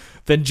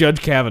 Then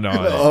Judge Kavanaugh.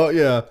 Oh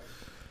yeah.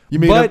 You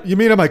mean But-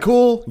 am I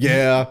cool?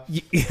 Yeah.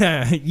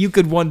 Yeah, you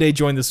could one day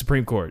join the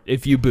Supreme Court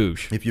if you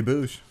boosh. If you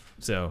boosh,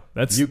 So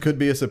that's you could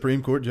be a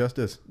Supreme Court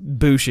justice.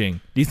 booshing.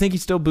 Do you think he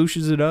still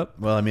booshes it up?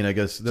 Well, I mean, I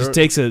guess Just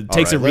takes a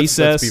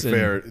recess. Let's be and-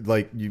 fair.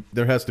 Like,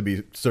 there has to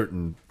be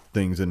certain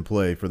things in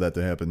play for that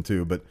to happen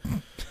too. But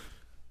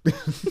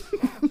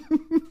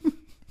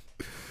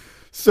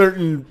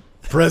certain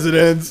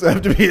presidents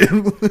have to be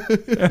in.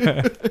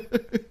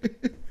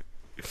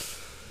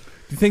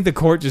 Do you think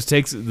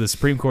the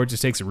Supreme Court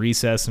just takes a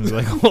recess and is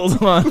like,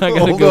 hold on, I gotta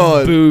Hold go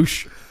on.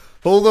 boosh.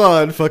 Hold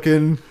on,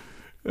 fucking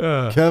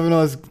Uh,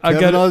 Kavanaugh's I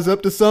gotta-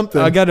 up to something.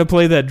 I got to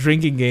play that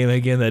drinking game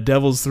again, that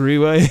Devil's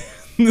Three-Way,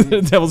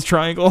 the Devil's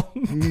Triangle.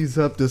 He's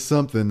up to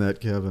something, that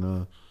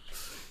Kavanaugh.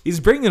 He's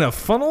bringing a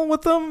funnel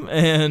with him,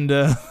 and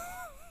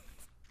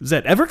is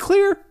that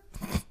Everclear?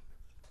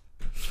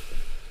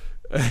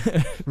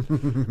 I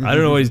don't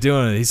know what he's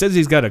doing. He says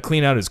he's got to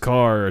clean out his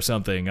car or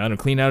something. I don't know,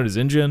 clean out his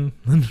engine.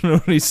 I don't know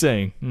what he's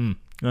saying. I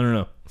don't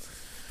know.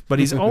 But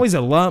he's always a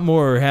lot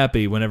more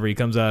happy whenever he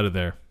comes out of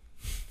there.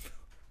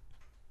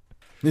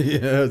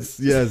 Yes,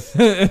 yes.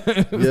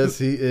 Yes,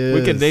 he is.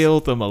 We can nail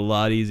them a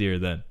lot easier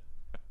then.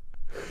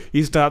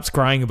 He stops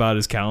crying about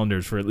his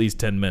calendars for at least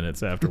 10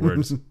 minutes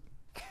afterwards.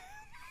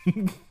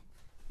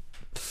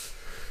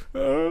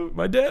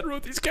 My dad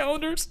wrote these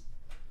calendars.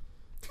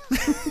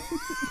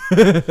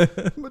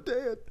 My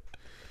dad.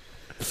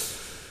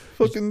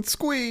 Fucking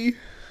Squee.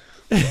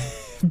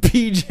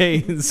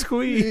 PJ and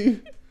Squee.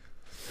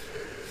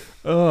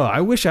 Oh, I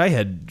wish I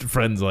had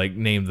friends like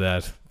named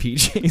that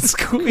PJ and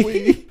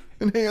Squee.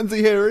 And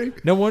Handsy Harry.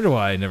 No wonder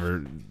why I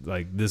never,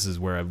 this is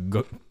where I'm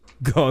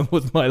going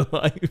with my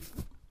life.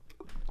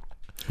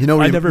 You know,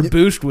 I never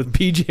booshed with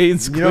PJ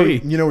and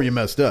Squee. You know where you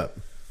messed up.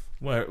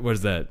 What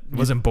was that?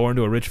 Wasn't born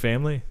to a rich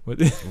family? What?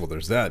 Well,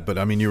 there's that, but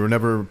I mean, you were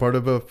never part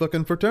of a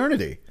fucking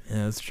fraternity.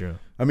 Yeah, that's true.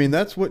 I mean,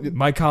 that's what.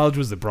 My college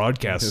was the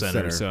broadcast The center,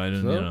 center. so I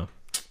didn't, So?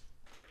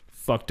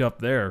 fucked up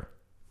there.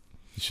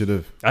 You should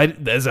have.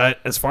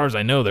 As far as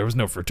I know, there was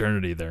no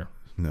fraternity there.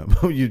 No,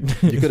 you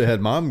could have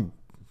had mom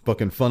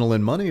fucking funnel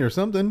in money or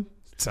something.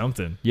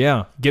 Something,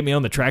 yeah. Get me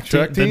on the track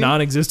Track team, the team?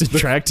 non-existent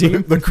track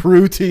team. The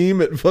crew team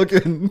at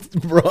fucking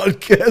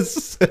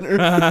broadcast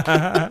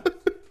center.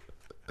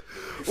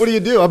 What do you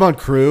do? I'm on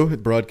crew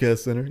at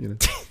broadcast center. You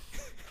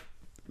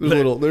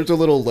know, there's a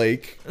little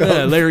lake.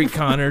 Larry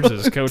Connors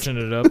is coaching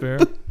it up here.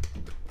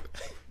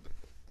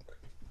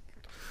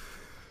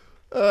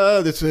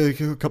 There's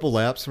a couple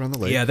laps around the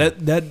lake. Yeah,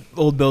 that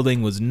old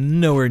building was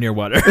nowhere near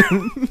water.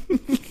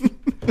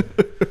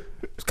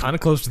 It's kind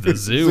of close to the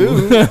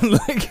zoo.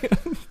 It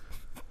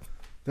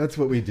That's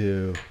what we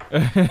do.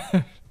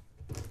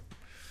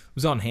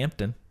 was on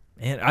Hampton,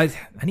 and I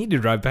need to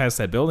drive past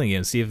that building again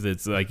and see if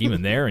it's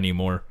even there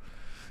anymore.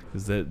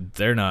 Because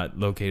they're not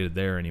located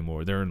there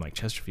anymore. They're in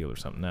Chesterfield or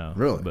something now.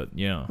 Really? But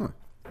yeah. Huh.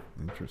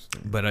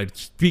 Interesting. But I'd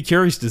be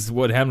curious to see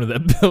what happened to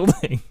that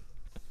building.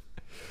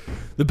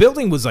 The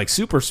building was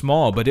super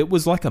small, but it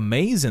was like a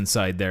maze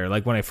inside there.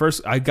 When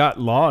I got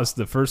lost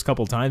the first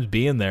couple times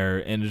being there,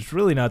 and it's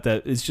really not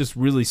that. It's just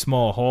really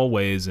small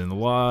hallways and a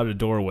lot of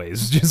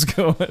doorways just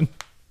going.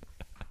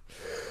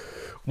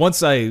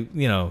 Once I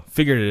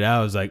figured it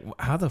out, I was like,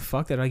 how the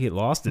fuck did I get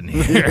lost in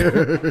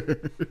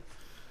here?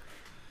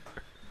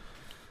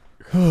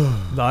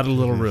 Lot of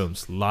little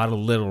rooms.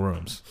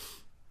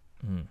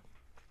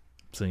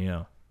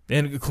 So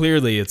and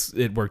clearly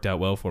it worked out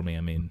well for me.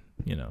 I mean,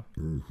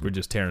 we're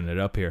just tearing it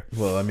up here.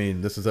 Well, I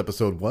mean, this is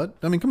episode what?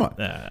 I mean, come on.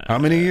 How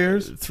many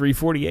years?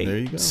 348. There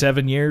you go.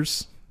 7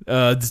 years.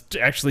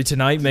 Actually,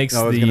 tonight makes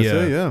I was gonna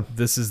say, yeah.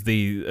 This is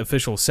the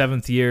official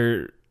 7th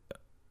year.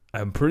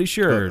 I'm pretty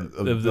sure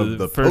of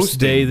the first posting.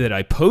 day that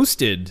I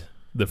posted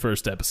the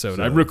first episode.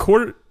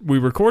 So- We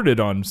recorded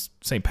on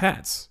St.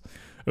 Pat's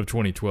of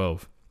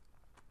 2012.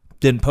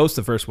 Didn't post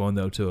the first one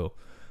though till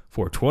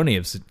 4/20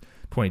 of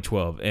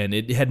 2012, and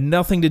it had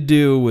nothing to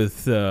do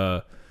with.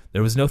 There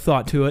was no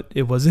thought to it.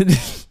 It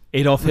wasn't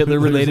Adolf Hitler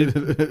related,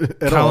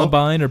 At all?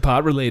 Columbine or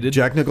pot related.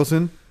 Jack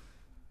Nicholson?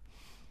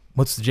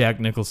 What's Jack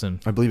Nicholson?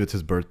 I believe it's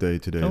his birthday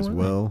today as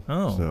really? well.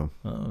 Oh,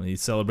 So he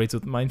celebrates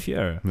with Mein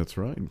Führer. that's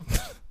right.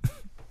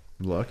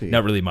 Lucky.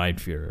 Not really Mein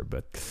Führer,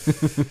 but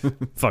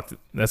fuck,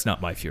 that's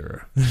not my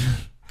Führer.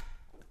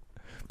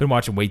 Been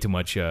watching way too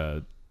much.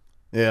 Yeah.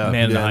 Man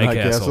in the High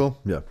Castle.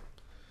 Yeah.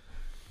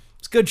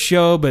 It's a good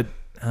show, but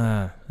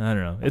I don't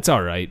know. It's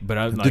all right, but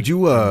I'm like, Did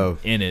you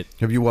in it.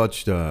 have you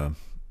watched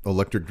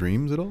Electric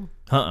Dreams at all?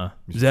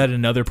 Is that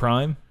another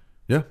Prime?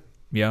 Yeah.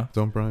 Yeah. It's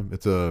on Prime.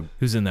 It's a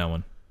Who's in that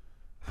one?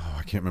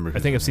 I can't remember.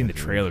 I think I've seen the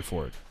trailer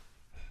for it.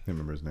 Can't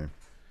remember his name.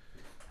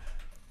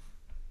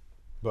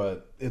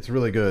 But it's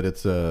really good.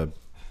 It's is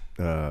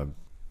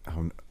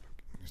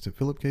it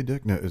Philip K.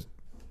 Dick? No,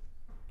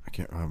 I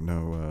can't.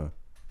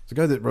 It's a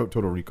guy that wrote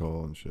Total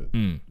Recall and shit.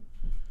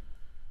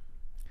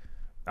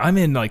 I'm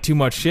in like too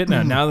much shit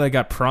now. Now that I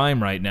got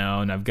Prime right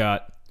now, and I've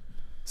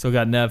still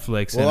got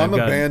Netflix. Well, and I'm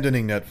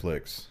abandoning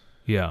Netflix.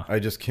 Yeah. I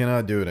just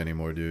cannot do it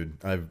anymore, dude.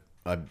 I've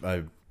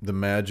the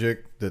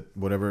magic that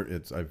whatever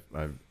it's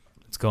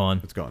It's gone.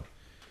 it's gone.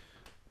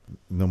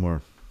 No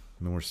more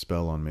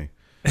spell on me.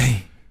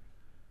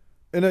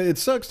 And it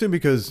sucks too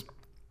because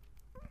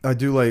I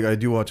do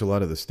watch a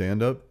lot of the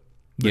stand up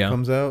that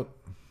comes out.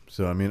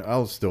 So I mean,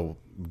 I'll still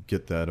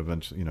get that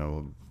eventually,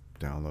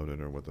 download it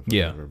or what the fuck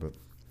ever, but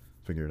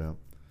figure it out.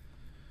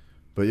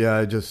 But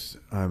yeah,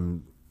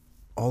 I'm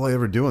all I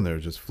ever do in there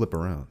is just flip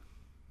around.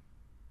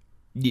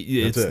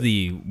 It's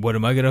it. What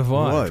am I gonna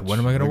watch? What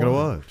am I gonna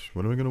watch?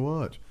 What am I gonna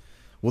watch?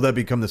 Will that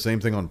become the same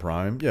thing on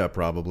Prime? Yeah,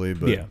 probably.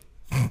 But Yeah.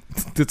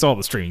 It's all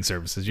the streaming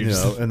services.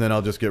 and then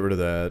I'll just get rid of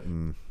that,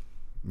 and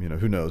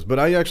who knows? But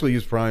I actually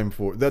use Prime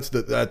for that's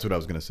what I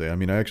was gonna say. I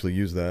mean, I actually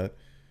use that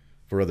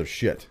for other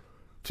shit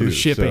too, For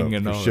shipping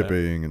and for all that.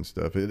 shipping and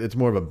stuff. It's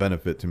more of a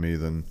benefit to me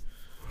than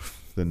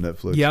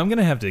Netflix. Yeah, I'm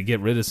gonna have to get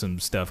rid of some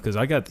stuff because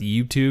I got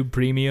the YouTube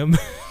Premium.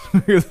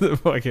 The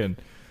fucking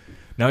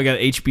now I got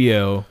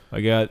HBO.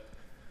 I got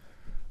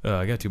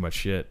too much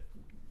shit.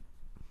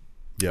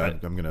 Yeah,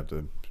 I'm gonna have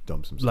to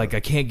dump some stuff. Like I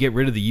can't get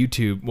rid of the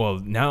YouTube. Well,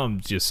 now I'm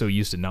just so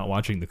used to not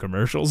watching the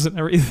commercials and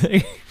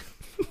everything.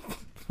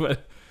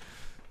 But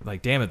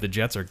like, damn it, the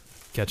Jets are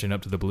catching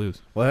up to the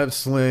Blues. Well, I have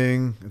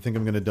Sling. I think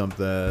I'm gonna dump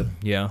that.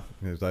 Yeah,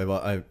 Because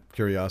I have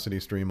Curiosity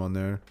Stream on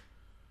there.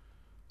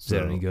 is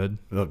that any good?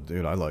 Oh,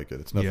 dude, I like it.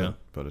 It's nothing Yeah.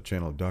 but a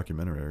channel of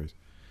documentaries.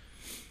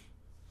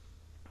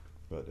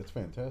 But it's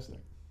fantastic.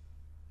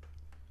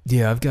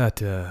 Yeah, I've got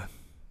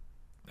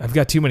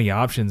too many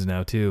options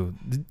now too.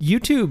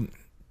 YouTube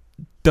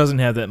doesn't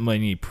have that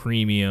many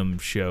premium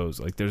shows.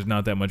 Like, there's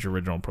not that much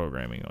original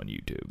programming on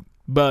YouTube.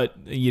 But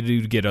you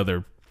do get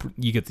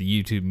you get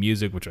the YouTube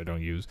Music, which I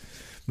don't use.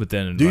 But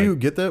then Do you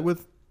get that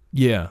with?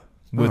 Yeah,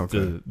 with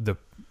okay. the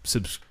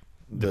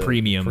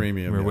premium or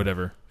yeah.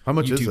 whatever. How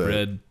much YouTube is that?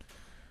 Red.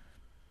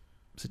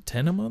 Is it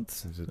 10 a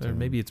month? Is it Or 10?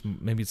 maybe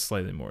it's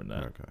slightly more than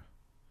that. Okay.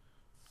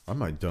 I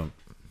might dump.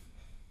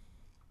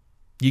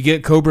 You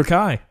get Cobra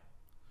Kai.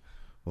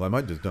 Well, I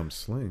might just dump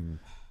Sling.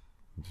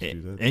 Just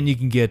do that. And you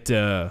can get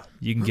the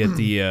Do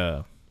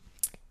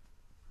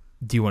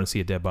You Want to See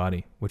a Dead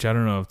Body, which I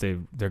don't know if they're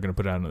going to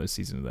put out another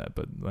season of that,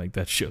 but like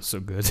that show's so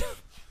good.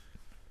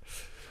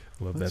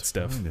 Love that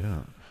stuff.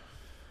 Yeah.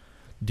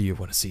 Do you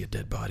want to see a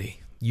dead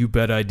body? You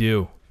bet I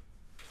do.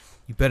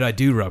 You bet I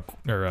do, Rob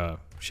Hubel.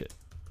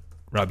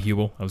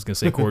 I was going to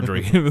say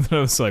Cordray. I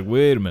was like,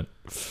 wait a minute.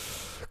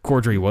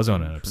 Cordray was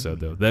on that episode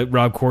though. That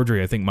Rob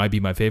Cordray I think might be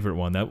my favorite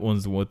one. That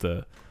one's with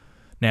the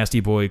Nasty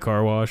Boy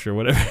Car Wash or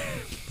whatever,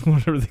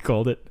 whatever they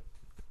called it.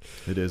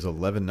 It is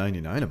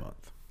 $11.99 a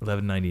month.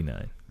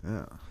 $11.99.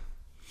 Yeah.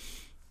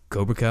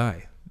 Cobra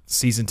Kai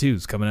season 2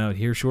 is coming out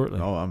here shortly.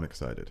 Oh, I'm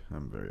excited.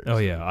 I'm very excited. Oh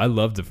yeah, I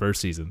loved the first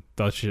season.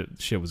 Thought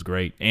shit was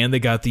great, and they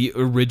got the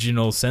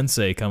original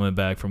sensei coming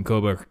back from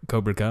Cobra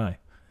Kai.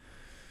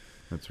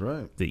 That's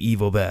right. The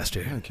evil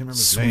bastard. Yeah, I can't remember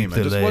his Sweep name. I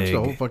the just leg. watched the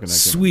whole fucking.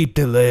 Sweep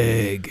the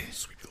leg.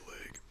 Sweep the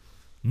leg.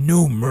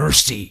 No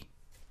mercy.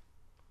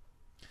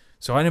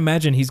 So I'd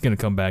imagine he's going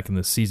to come back in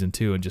the season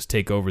 2 and just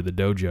take over the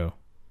dojo,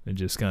 and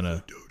just kind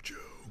of.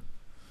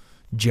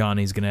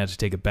 Johnny's going to have to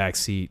take a back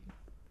seat,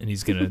 and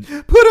he's going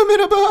to put him in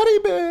a body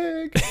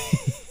bag.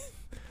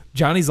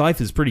 Johnny's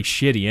life is pretty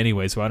shitty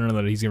anyway, so I don't know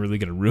that he's really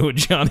going to ruin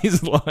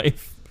Johnny's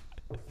life.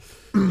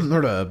 I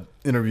heard an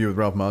interview with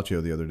Ralph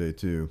Macchio the other day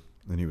too,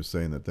 and he was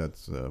saying that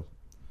that's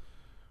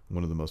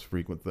one of the most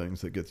frequent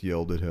things that gets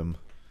yelled at him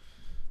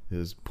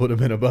is put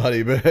him in a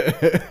body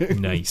bag.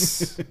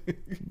 Nice.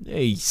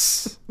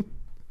 Nice.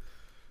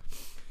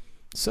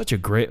 Such a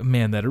great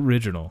man, that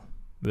original.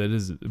 That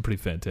is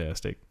pretty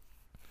fantastic.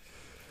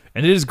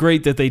 And it is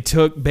great that they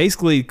took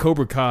basically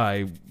Cobra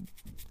Kai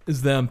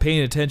is them paying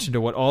attention to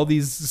what all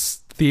these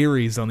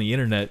theories on the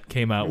internet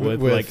came out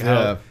with like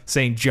how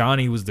saying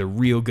Johnny was the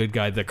real good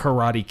guy, the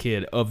Karate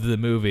Kid of the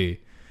movie.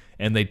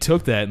 And they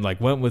took that and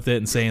like went with it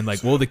and saying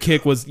like, well, the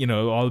kick was,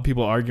 all the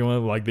people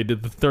arguing like they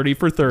did the 30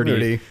 for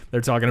 30.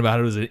 They're talking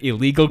about it was an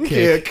illegal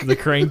kick. The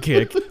crane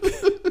kick.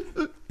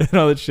 And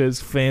all that shit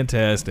is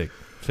fantastic.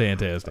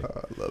 Fantastic.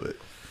 I love it.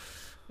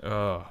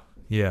 Oh,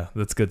 yeah,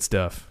 that's good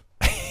stuff.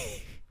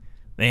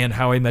 And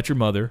How I Met Your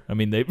Mother. I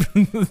mean, they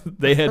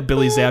they had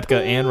Billy Zabka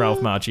and Ralph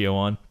Macchio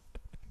on.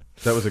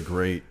 That was a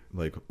great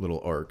like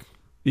little arc.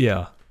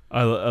 Yeah,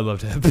 I love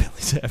to have Billy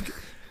Zabka.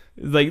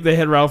 Like they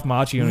had Ralph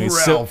Macchio, and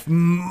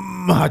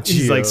Macchio.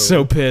 he's like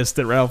so pissed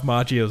that Ralph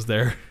Macchio's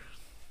there.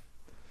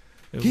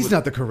 He's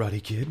not the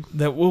Karate Kid.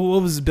 That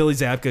what was Billy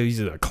Zabka? He's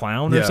a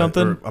clown or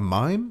something. Or a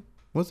mime?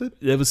 Was it?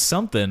 It was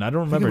something. I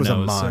don't I think remember.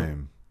 it was now. a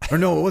mime. Or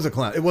no, it was a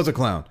clown. It was a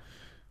clown.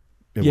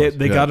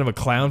 They got him a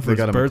clown for They his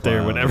got him a birthday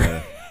or clown, whatever. yeah.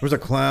 There was a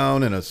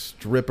clown and a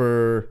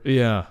stripper,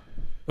 Yeah.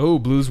 Oh,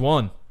 Blues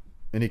won.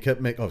 and he kept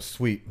making. Oh,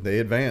 sweet! They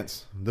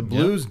advanced. The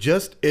Blues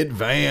just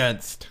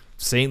advanced.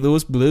 St.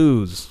 Louis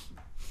Blues.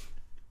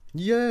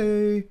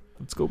 Yay!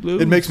 Let's go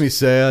Blues. It makes me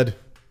sad.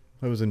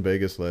 I was in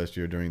Vegas last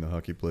year during the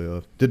hockey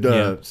playoff. Did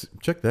Yeah.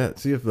 check that?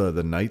 See if the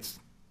Knights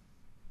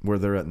where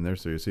they're at in their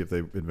series. See if they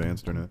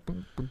advanced or not.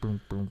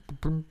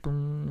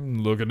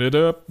 Looking it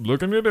up.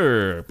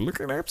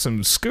 Looking up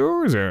some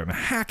scores on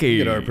hockey.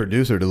 Get our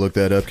producer to look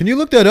that up. Can you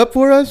look that up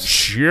for us?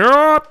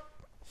 Shut.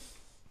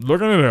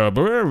 Looking it up.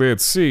 Well,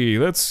 let's see.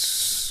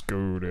 Let's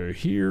go to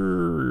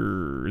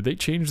here. They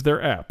changed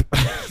their app.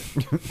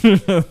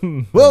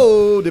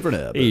 Whoa, different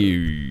app.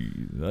 Hey,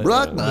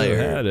 Brockmire.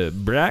 had a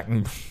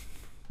Man,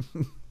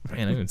 I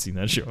haven't seen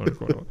that show in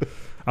quite a while.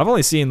 I've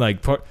only seen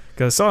like because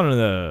I saw it in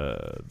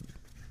the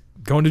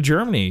Going to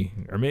Germany,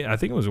 or maybe I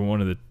think it was one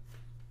of the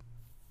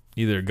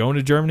either Going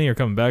to Germany or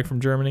Coming Back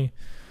from Germany.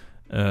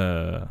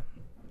 I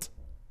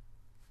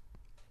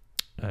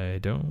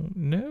don't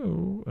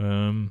know.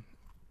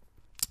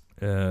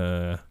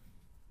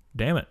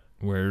 Damn it.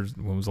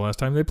 When was the last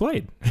time they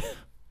played?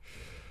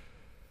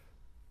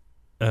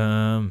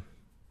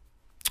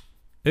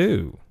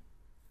 Ooh.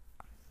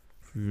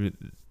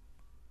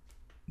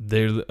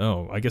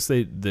 I guess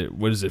they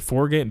what is it,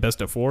 4 game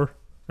best of 4,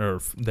 or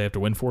they have to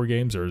win 4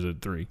 games, or is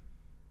it 3?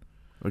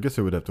 I guess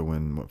they would have to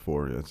win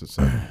 4. Yeah, it's a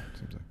 7.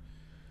 Seems like.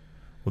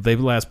 Well, they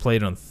last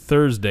played on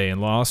Thursday and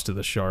lost to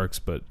the Sharks,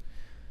 but it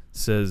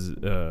says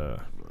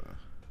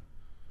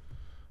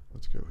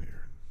Let's go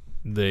here.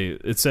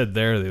 it said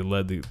there they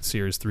led the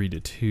series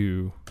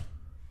 3-2.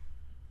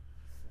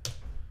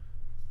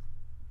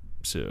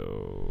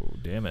 So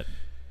damn it.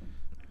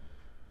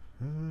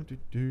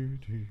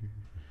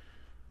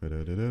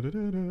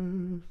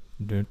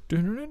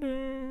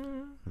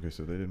 Okay,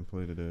 so they didn't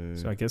play today.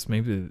 So I guess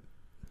maybe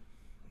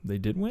they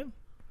did win.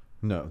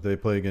 No, they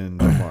play again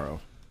tomorrow.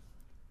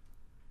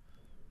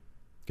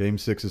 Game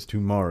 6 is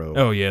tomorrow.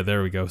 Oh yeah,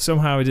 there we go.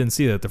 Somehow I didn't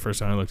see that the first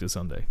time I looked at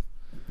Sunday.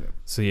 Yeah.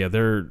 So yeah,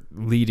 they're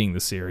leading the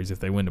series. If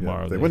they win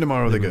tomorrow, if they win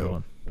tomorrow, they move go.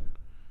 on.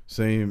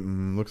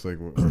 Same. Looks like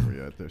where are we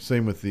at there?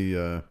 Same with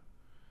the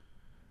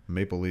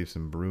Maple Leafs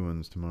and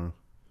Bruins tomorrow.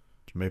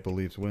 Maple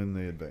Leafs win,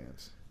 they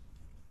advance.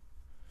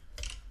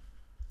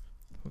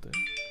 What the?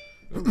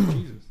 Oh,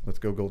 Jesus. Let's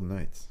go Golden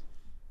Knights.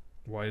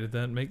 Why did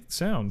that make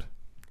sound?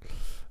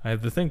 I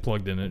have the thing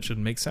plugged in. It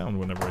shouldn't make sound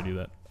whenever I do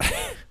that.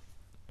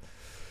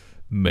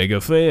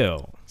 Mega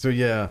fail. So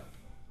yeah,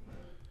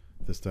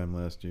 this time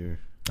last year.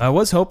 I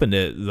was hoping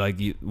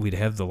that we'd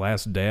have the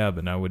last dab,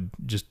 and I would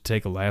just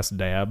take a last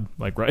dab,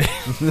 like right.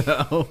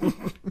 No.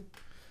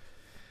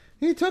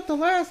 He took the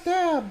last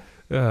dab.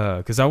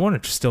 Because I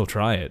want to still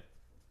try it.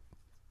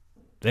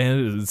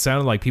 And it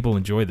sounded like people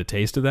enjoy the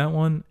taste of that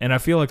one. And I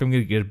feel like I'm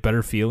going to get a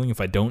better feeling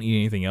if I don't eat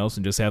anything else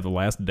and just have the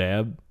last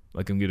dab.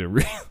 Like I'm going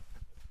to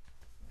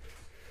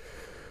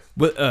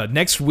But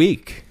next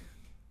week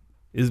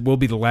will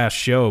be the last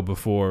show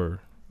before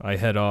I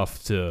head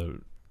off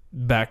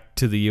back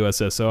to the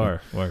USSR.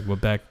 Or well,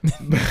 back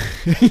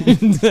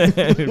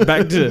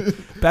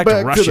back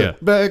to Russia.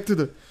 Back to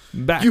the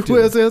Back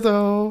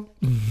USSR.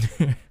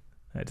 to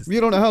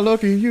You don't know how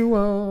lucky you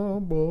are,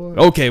 boy.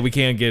 Okay, we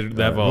can't get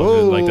that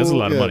involved. Like that's a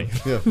lot of money.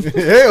 Yeah.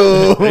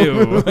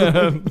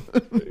 Hey-oh.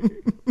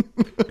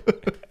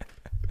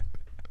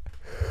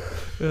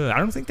 I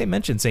don't think they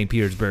mentioned St.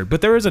 Petersburg,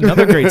 but there is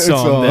another great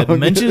song that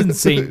mentions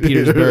St.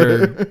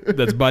 Petersburg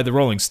that's by the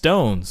Rolling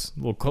Stones.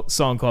 A little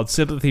song called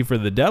Sympathy for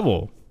the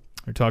Devil.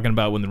 They're talking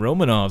about when the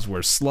Romanovs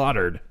were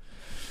slaughtered.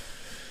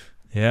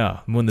 Yeah,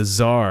 when the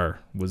Tsar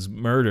was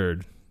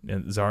murdered,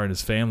 and the Tsar and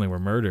his family were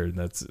murdered.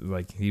 That's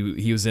like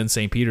he was in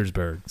St.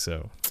 Petersburg,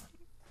 so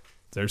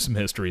there's some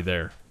history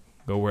there.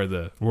 Go where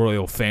the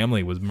royal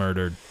family was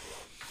murdered,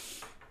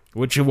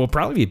 which will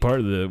probably be part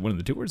of one of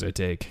the tours I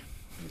take.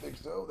 You think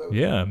so?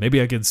 Yeah,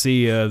 maybe I could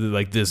see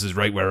this is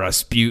right where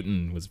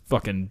Rasputin was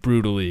fucking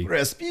brutally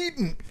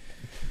Rasputin.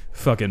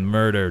 fucking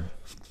murdered.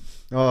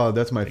 Oh,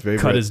 that's my favorite.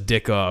 Cut his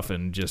dick off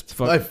and just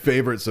My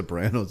favorite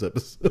Sopranos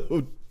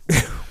episode.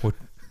 What?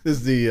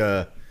 Is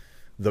the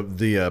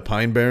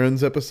Pine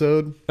Barrens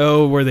episode.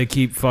 Oh, where they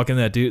keep fucking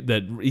that dude.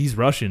 That he's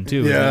Russian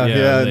too. Yeah, isn't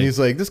he? and he's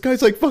like, this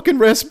guy's like fucking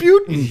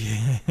Rasputin.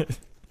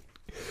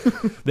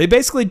 They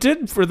basically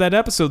did for that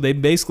episode. They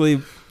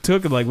basically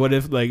took like, what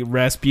if like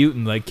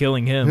Rasputin like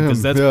killing him,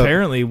 because that's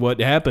apparently what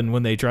happened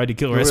when they tried to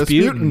kill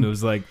Rasputin. It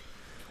was like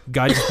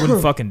guy just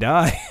wouldn't fucking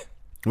die.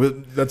 Well,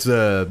 that's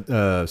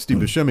Steve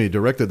Buscemi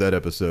directed that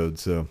episode,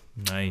 so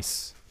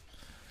Nice.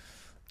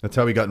 that's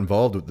how he got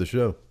involved with the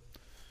show.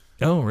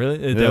 Oh,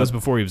 really? Yeah. That was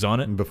before he was on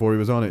it? Before he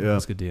was on it, yeah.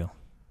 That's a good deal.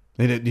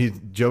 And he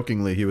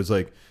jokingly, he was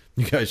like,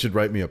 "You guys should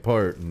write me a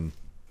part." And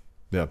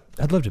yeah.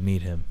 I'd love to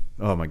meet him.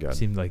 Oh my god.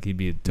 Seemed like he'd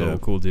be a total Yeah.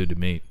 cool dude to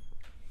meet.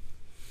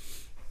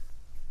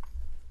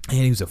 And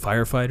he was a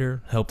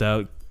firefighter, helped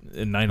out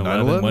in 9/11,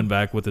 9/11? went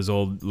back with his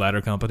old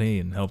ladder company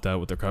and helped out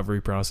with the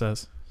recovery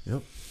process.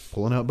 Yep.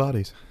 Pulling out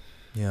bodies.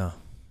 Yeah.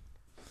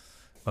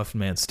 Muffin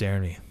Man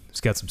staring at me. He's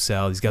got some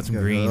salad. He's got some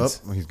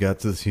greens. He's got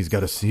this.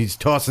 He's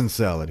tossing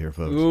salad here,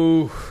 folks.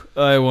 Ooh,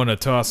 I want to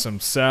toss some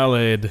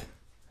salad.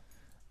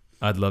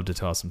 I'd love to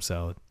toss some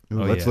salad.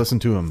 Ooh, Oh, let's yeah. listen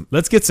to him.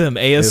 Let's get some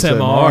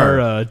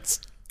ASMR,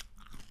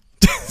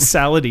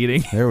 salad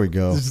eating. There we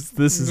go.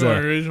 This is the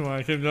only reason why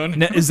I kept doing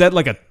now, is that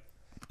like a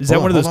is that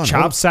Hold one on, of those hold on,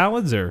 chopped hold on.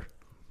 salads or?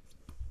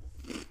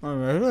 All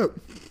right.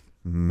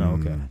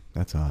 Okay.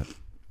 That's hot.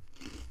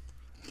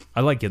 I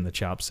like getting the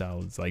chopped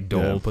salads like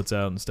Dole Yeah. puts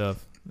out and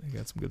stuff. They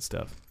got some good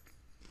stuff.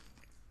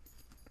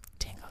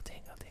 Tingle,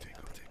 tingle,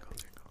 tingle, tingle,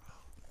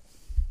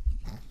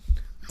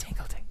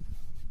 tingle, tingle.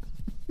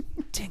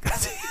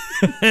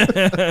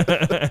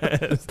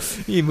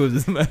 He moves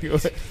his back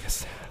away.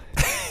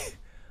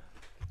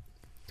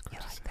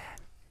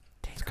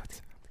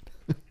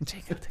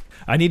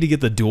 I need to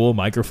get the dual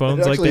microphones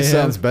It like actually they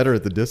sounds have. better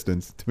at the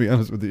distance, to be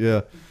honest with you.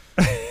 Yeah.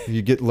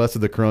 You get less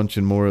of the crunch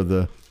and more of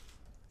the,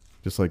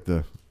 just like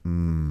the,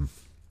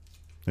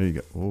 There you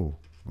go.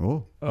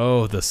 Oh.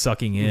 Oh, the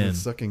sucking in. It's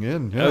sucking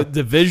in. Yeah.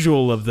 The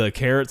visual of the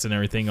carrots and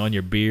everything on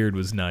your beard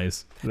was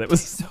nice. That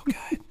was so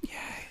good. Yeah.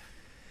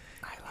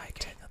 I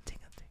like it.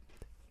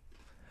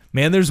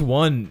 Man, there's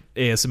one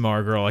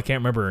ASMR girl. I can't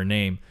remember her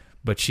name,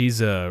 but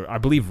she's, I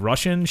believe,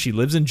 Russian. She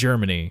lives in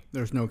Germany.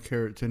 There's no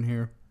carrots in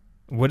here.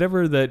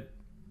 Whatever that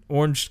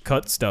orange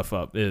cut stuff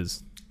up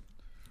is.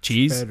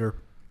 Cheese? Better.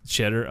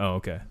 Cheddar? Oh,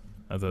 okay.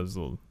 I thought it was a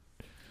little...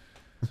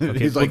 Okay,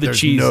 He's well, like, the there's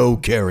cheese. no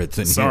carrots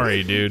in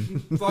Sorry, dude.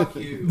 Fuck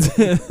you.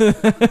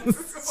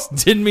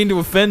 Didn't mean to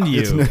offend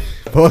you. here.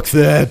 Fuck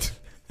that.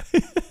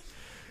 I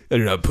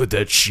did not put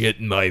that shit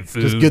in my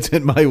food. Just gets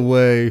in my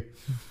way.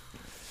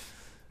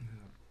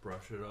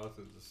 Brush it off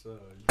at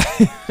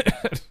the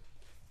side.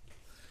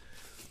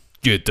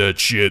 Get that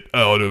shit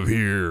out of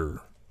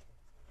here.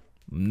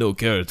 No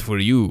carrots for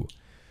you.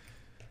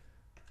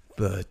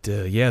 But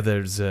yeah,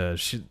 there's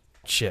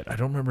shit. I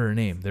don't remember her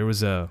name. There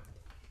was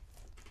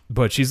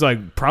but she's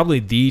like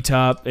probably the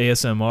top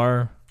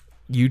ASMR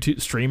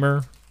YouTube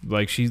streamer.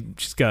 Like she's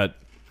got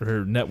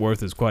her net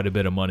worth is quite a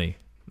bit of money.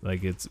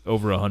 Like it's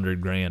over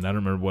 $100,000. I don't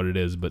remember what it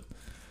is, but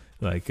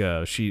like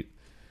she's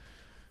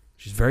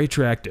very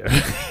attractive.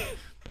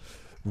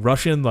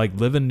 Russian, like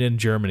living in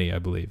Germany, I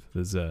believe.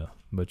 Is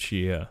but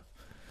she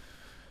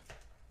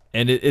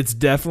and it's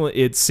definitely,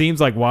 it seems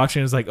like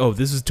watching is like, oh,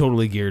 this is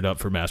totally geared up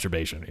for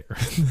masturbation here.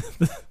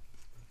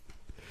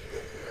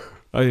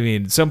 I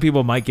mean, some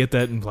people might get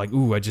that and like,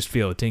 ooh, I just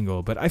feel a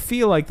tingle. But I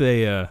feel like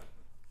they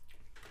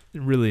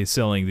really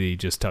selling the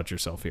just touch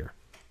yourself here.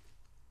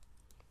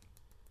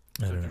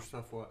 I don't know.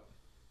 Stuff what?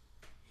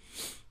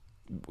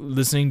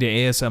 Listening to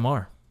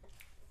ASMR.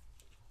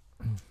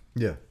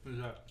 Yeah. Who's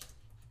that?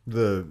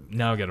 The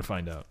Now I got to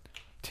find out.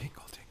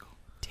 tingle, tingle.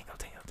 Tingle,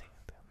 tingle, tingle.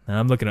 Now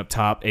I'm looking up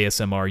top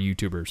ASMR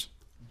YouTubers.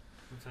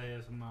 What's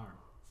ASMR?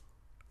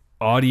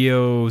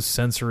 Audio,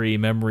 sensory,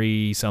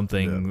 memory,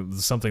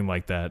 something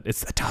like that.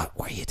 It's the talk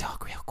where you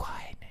talk real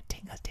quiet and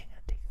tingle, tingle,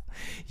 tingle.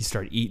 You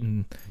start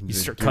eating, you They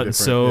start do cutting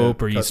different-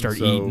 soap, yeah, or you cutting start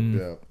soap, eating.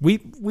 yeah.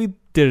 We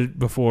did it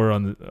before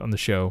on the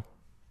show,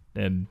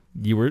 and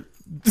you were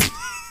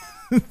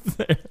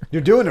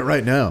You're doing it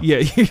right now. yeah.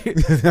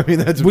 I mean,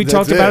 that's We that's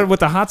talked about it with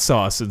the hot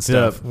sauce and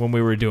stuff Yeah. when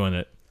we were doing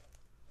it.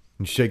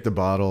 And shake the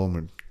bottle.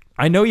 And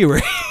I know you were.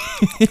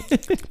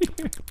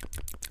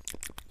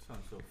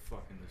 Sounds so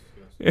fucking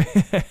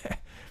disgusting.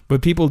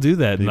 But people do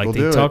that. People Like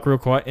do they it. talk real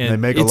quiet, and they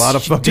make a it's- lot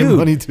of fucking dude,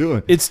 money doing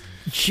it. It's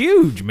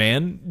huge,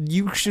 man.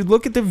 You should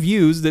look at the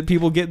views that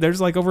people get.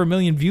 There's like over 1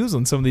 million views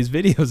on some of these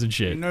videos and You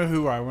shit. know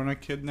who I want to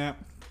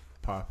kidnap?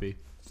 Poppy.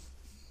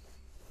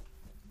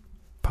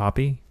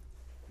 Poppy?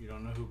 You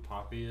don't know who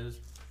Poppy is?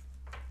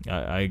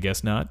 I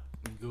guess not.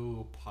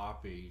 Google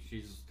Poppy.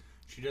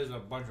 She does a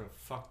bunch of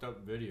fucked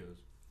up videos.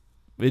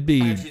 It'd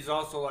be And she's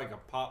also like a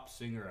pop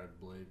singer, I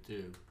believe,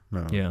 too.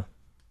 No. yeah.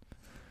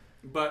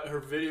 But her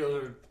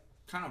videos are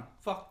kind of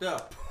fucked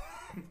up.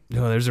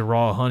 No, there's a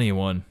raw honey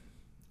one.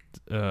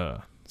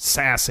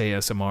 Sass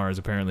ASMR is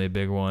apparently a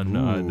big one.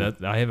 Ooh.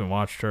 That I haven't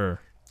watched her.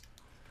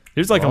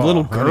 There's like a Raw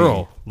little honey.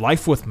 girl,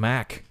 Life with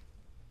Mac,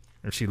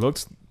 or she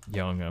looks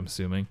young. I'm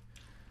assuming.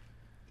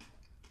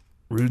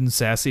 Rude and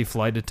sassy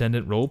flight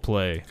attendant role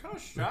play. Kind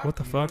of shocked. What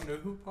the you fuck? don't know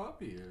who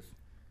Poppy is.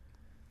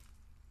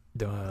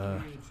 I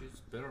mean, she's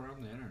been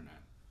around the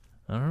internet.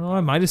 I don't know.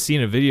 I might have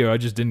seen a video. I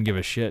just didn't give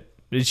a shit.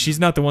 She's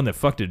not the one that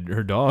fucked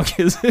her dog,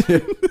 is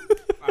it?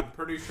 I'm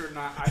pretty sure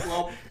not.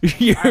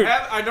 You're-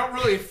 I don't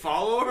really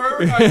follow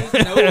her. I just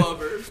know of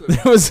her. So.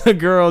 There was a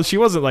girl. She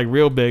wasn't like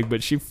real big,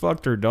 but she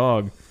fucked her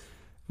dog. It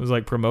was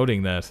like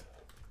promoting that.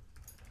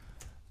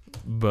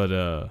 But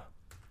I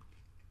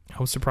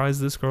was surprised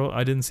this girl.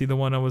 I didn't see the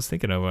one I was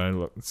thinking of when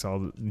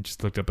I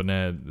just looked up an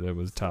ad that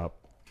was top.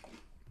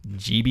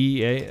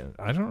 GBA.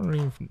 I don't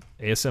know.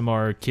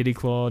 ASMR Kitty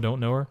Claw. Don't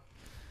know her.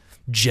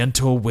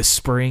 Gentle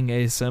Whispering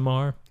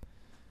ASMR.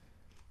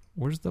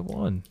 Where's the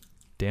one?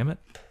 Damn it.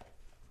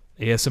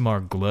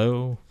 ASMR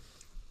Glow.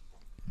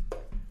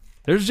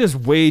 There's just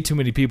way too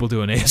many people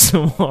doing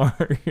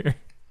ASMR here.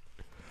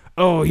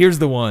 Oh, here's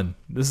the one.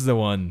 This is the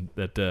one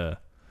that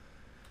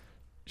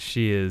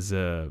she is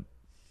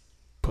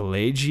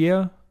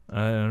Pelagia.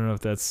 I don't know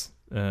if that's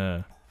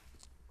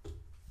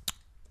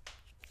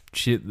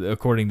she,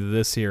 according to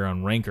this here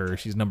on Ranker,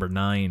 she's number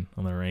 9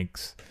 on the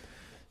ranks.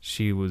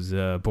 She was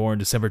born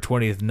December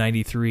 20th,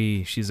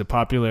 93. She's a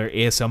popular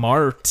ASMR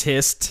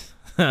artist.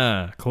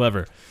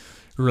 Clever.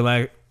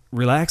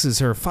 Relaxes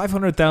her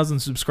 500,000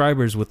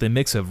 subscribers with a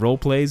mix of role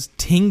plays,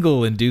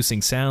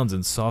 tingle-inducing sounds,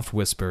 and soft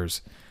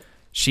whispers.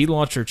 She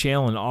launched her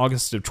channel in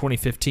August of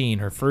 2015.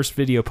 Her first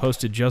video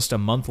posted just a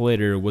month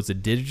later was a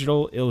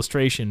digital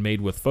illustration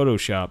made with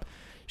Photoshop.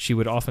 She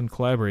would often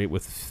collaborate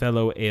with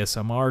fellow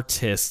ASMR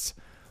artists,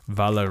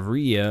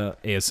 Valeria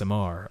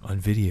ASMR, on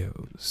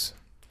videos.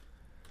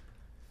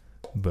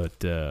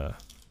 But,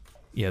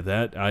 yeah,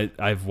 that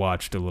I've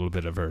watched a little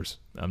bit of hers.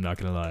 I'm not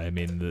going to lie. I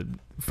mean,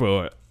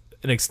 for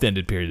an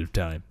extended period of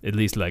time, at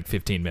least like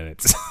 15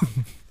 minutes.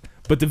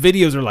 But the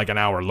videos are like an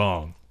hour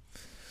long.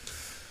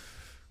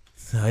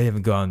 I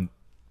haven't gone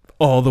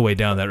all the way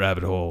down that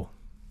rabbit hole.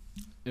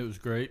 It was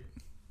great.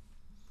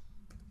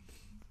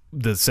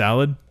 The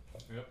salad,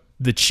 Yep.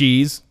 the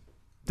cheese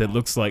that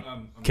looks like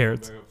I'm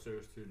carrots. going back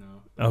upstairs too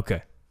now.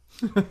 Okay.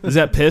 Is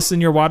that piss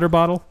in your water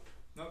bottle?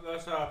 No,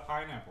 that's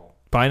pineapple.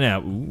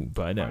 Pineapple. Ooh,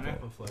 pineapple.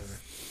 Pineapple flavor.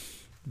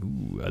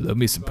 Ooh, I love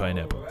me some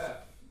pineapple. Look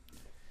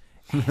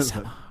at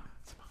ASMR.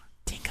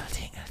 Tingle,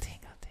 tingle,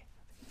 tingle, tingle.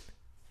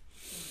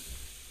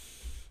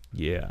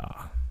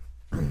 Yeah.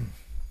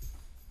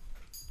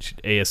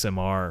 Should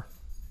ASMR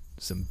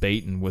some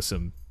baiting with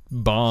some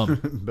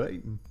bomb.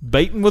 Baiting.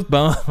 Baiting with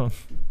bomb.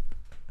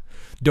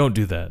 Don't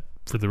do that,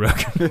 for the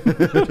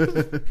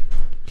record.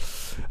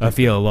 I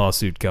feel a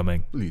lawsuit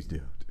coming. Please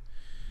don't.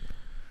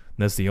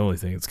 That's the only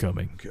thing that's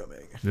coming.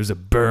 Coming. There's a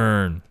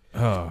burn.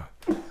 Oh.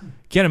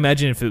 Can't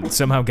imagine if it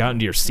somehow got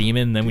into your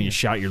semen, and then when you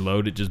shot your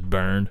load, it just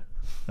burned.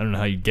 I don't know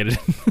how you get it.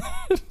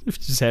 If you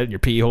just had it in your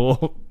pee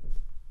hole.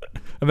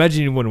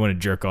 Imagine you wouldn't want to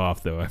jerk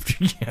off, though,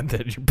 after you had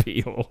that in your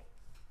pee hole.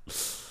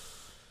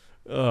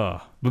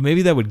 But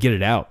maybe that would get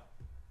it out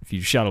if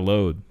you shot a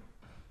load.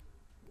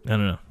 I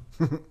don't know.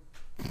 I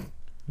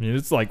mean,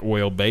 it's like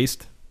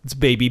oil-based. It's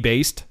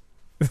baby-based.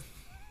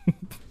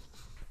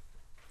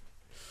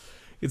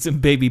 Get some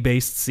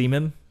baby-based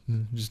semen.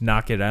 Just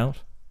knock it out.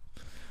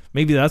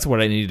 Maybe that's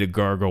what I needed to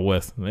gargle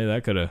with. Maybe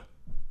that could have...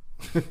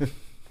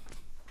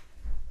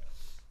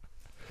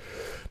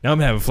 Now I'm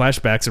having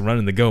flashbacks of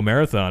running the Go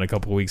Marathon a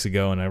couple weeks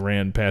ago, and I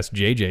ran past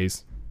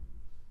JJ's.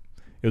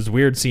 It was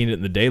weird seeing it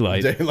in the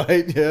daylight.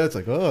 Daylight, yeah, it's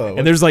like, oh.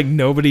 And there's like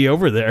nobody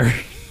over there.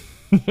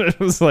 It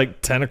was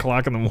like 10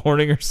 o'clock in the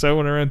morning or so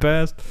when I ran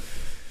past.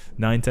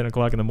 9, 10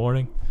 o'clock in the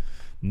morning.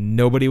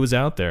 Nobody was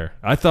out there.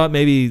 I thought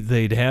maybe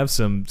they'd have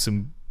some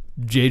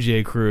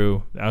JJ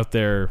crew out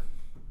there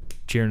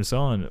cheering us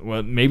on.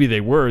 Well, maybe they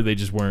were. They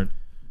just weren't.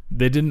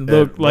 They didn't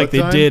look like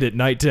they did at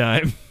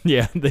nighttime.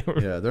 Yeah, they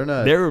were. Yeah, they're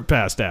not. They were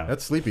passed out.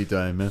 That's sleepy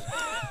time, man.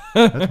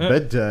 That's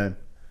bedtime.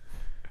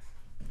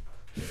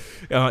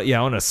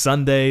 Yeah, on a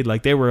Sunday,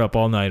 like they were up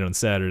all night on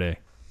Saturday.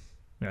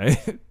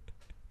 Right?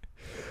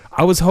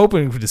 I was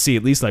hoping to see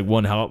at least like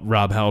one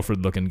Rob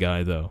Halford looking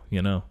guy, though.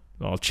 You know,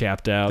 all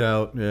chapped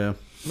out, Yeah.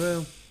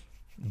 Well,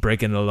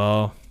 breaking the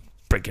law,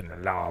 breaking the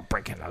law,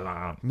 breaking the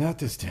law. not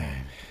this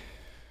time.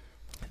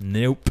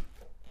 Nope.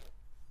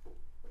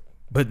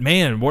 But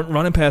man,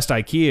 running past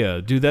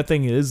IKEA, dude, that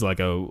thing is like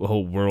a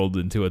whole world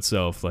into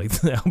itself. Like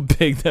how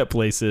big that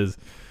place is.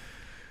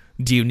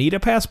 Do you need a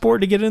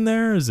passport to get in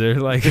there? Is there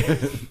like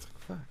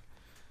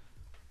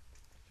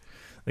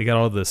they got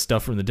all the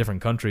stuff from the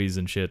different countries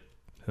and shit?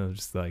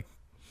 Just like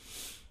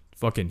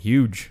fucking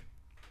huge.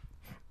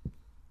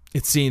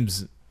 It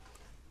seems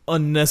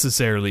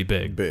unnecessarily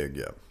big. Big,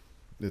 yeah.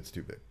 It's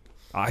too big.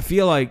 I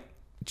feel like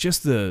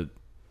just the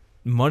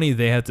money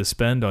they had to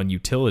spend on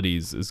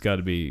utilities has got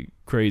to be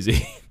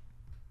crazy.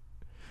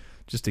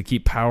 Just to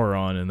keep power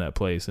on in that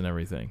place and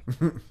everything.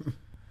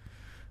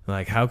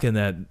 Like, how can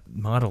that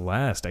model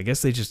last? I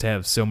guess they just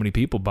have so many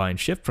people buying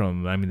shit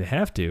from them. I mean, they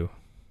have to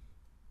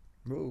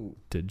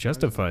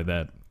justify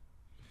that.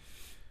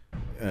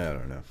 I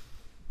don't know.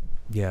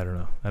 Yeah, I don't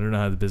know. I don't know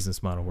how the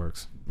business model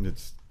works.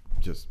 It's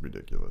just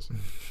ridiculous.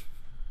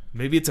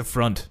 Maybe it's a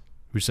front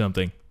or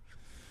something.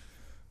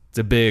 It's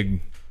a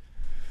big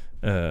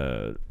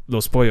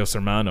Los Pollos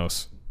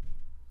Hermanos,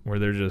 where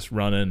they're just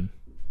running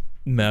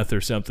meth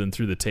or something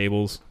through the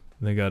tables.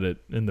 They got it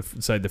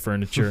inside the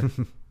furniture.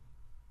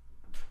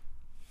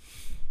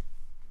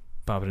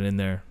 Popping it in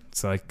there.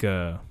 It's like,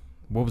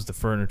 what was the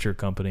furniture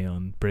company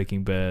on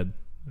Breaking Bad?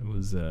 It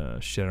was,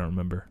 shit, I don't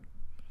remember.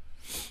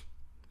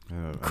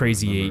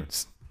 Crazy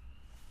Eight's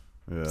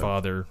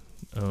father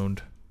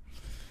owned.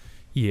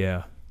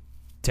 Yeah.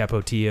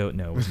 Tapatio.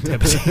 No, it wasn't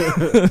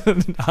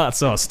Tapatio. Hot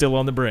sauce still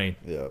on the brain.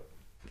 Yeah.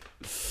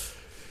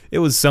 It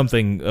was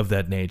something of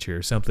that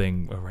nature,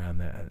 something around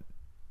that.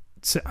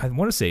 So I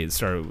want to say it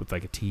started with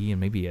like a T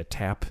and maybe a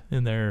tap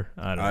in there.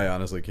 I don't know. I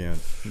honestly can't.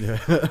 Yeah.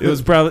 It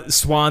was probably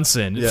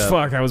Swanson. Yeah.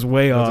 Fuck, I was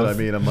way That's off. what I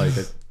mean. I'm like,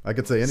 I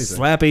could say anything.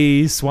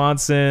 Slappy,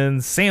 Swanson,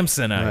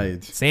 Samsonite. Right.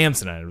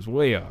 Samsonite. It was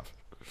way off.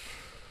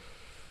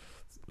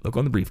 Look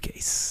on the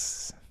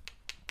briefcase.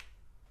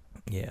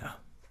 Yeah.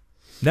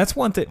 That's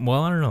one thing.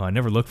 Well, I don't know. I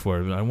never looked for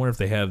it. But I wonder if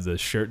they have the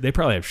shirt. They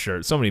probably have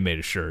shirts. Somebody made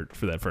a shirt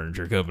for that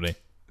furniture company.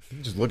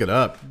 Just look it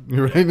up.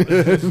 You're right.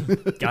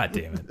 God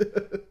damn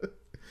it.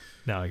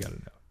 Now I got to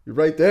know. You're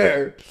right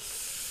there.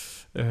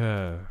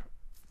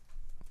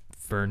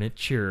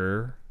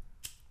 Furniture.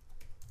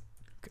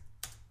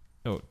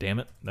 Oh, damn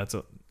it. That's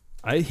a...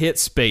 I hit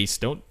space.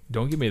 Don't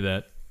give me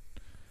that.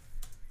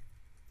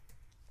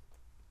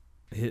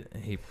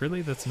 Hey,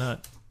 really? That's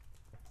not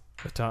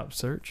a top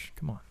search?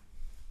 Come on.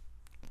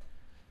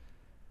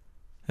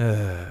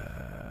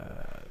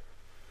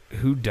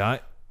 Who died?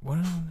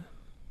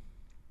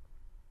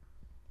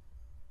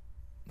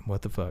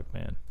 What the fuck,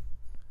 man?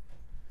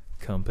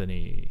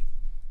 Company.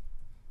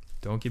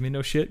 Don't give me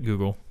no shit,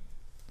 Google.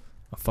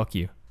 Oh, fuck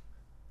you.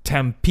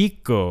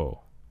 Tampico.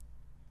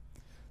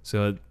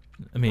 So,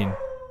 I mean,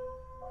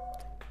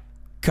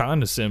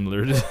 kind of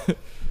similar to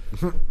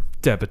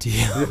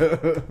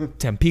Tapatio.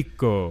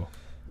 Tampico.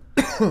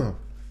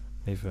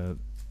 They've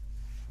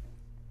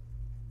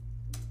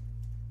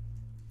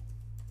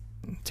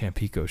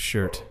Tampico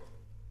shirt.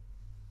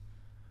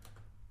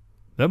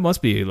 That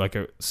must be like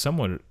a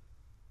someone.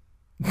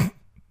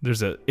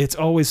 There's a "It's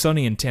Always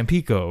Sunny in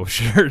Tampico"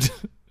 shirt.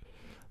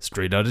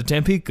 Straight out of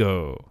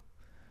Tampico.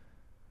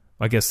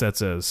 I guess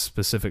that's a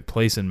specific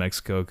place in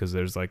Mexico because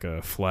there's like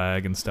a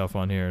flag and stuff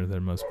on here.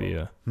 There must be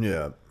a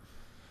Yeah.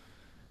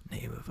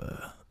 name of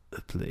a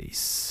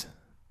place.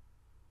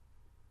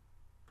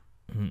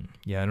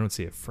 Yeah, I don't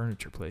see a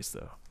furniture place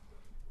though.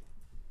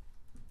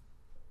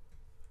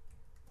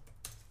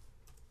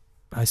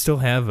 I still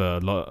have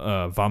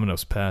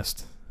Vámonos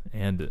Pest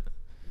and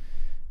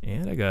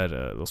I got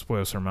Los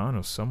Pollos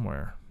Hermanos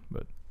somewhere,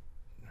 but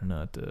they're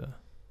not.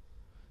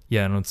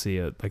 Yeah, I don't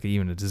see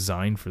even a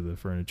design for the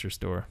furniture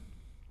store.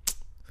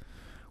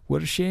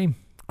 What a shame.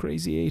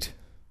 Crazy 8.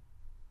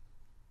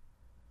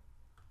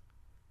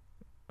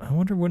 I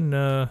wonder when.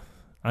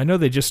 I know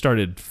they just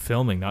started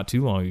filming not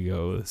too long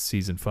ago,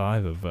 season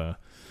 5 of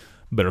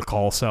Better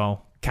Call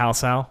Saul.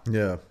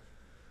 Yeah.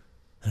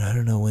 And I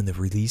don't know when the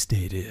release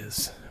date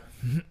is.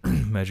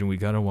 Imagine we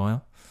got a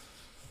while.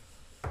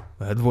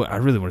 I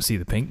really want to see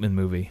the Pinkman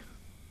movie.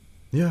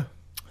 Yeah.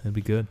 That'd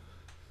be good.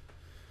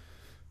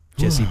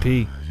 Jesse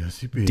P.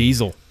 Jesse P.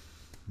 Diesel.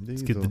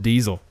 Let's get the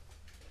Diesel.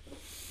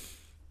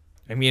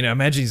 I mean, I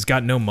imagine he's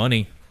got no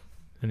money,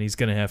 and he's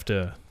gonna have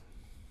to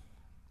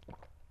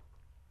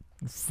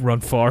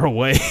run far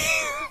away.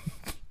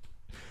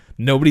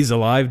 Nobody's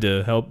alive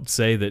to help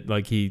say that,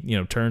 like, he,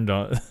 turned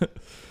on,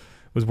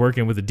 was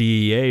working with the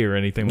DEA or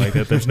anything like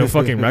that. There's no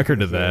fucking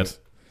record of that.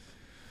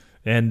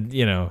 And,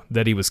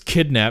 that he was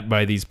kidnapped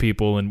by these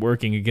people and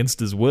working against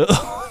his will.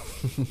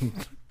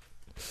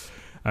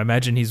 I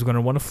imagine he's going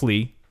to want to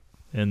flee,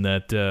 and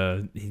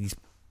that he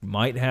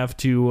might have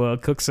to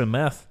cook some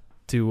meth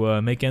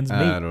to make ends meet.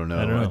 I don't know.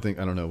 I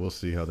don't know. We'll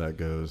see how that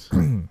goes.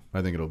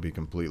 I think it'll be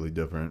completely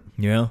different.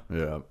 Yeah?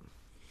 Yeah.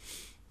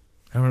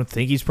 I don't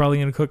think he's probably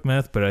going to cook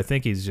meth, but I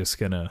think he's just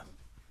going to...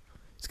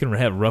 He's going to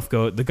have a rough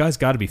go. The guy's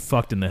got to be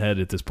fucked in the head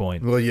at this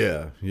point. Well,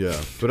 yeah.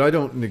 But I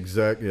don't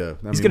exactly... Yeah.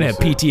 He's going to have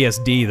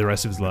PTSD the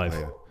rest of his life.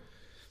 Yeah.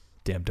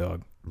 Damn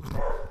dog.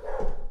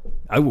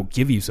 I will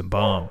give you some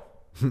bomb.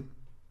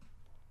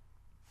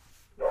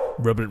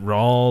 Rub it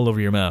all over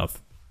your mouth.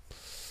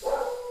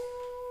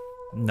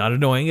 Not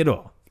annoying at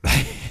all.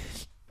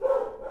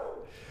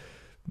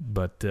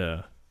 But,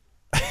 damn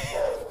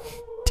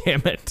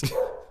it.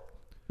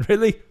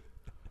 Really?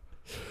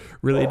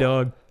 Really,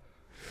 dog?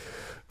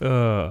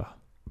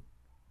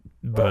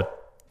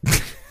 But,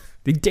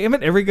 damn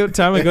it, every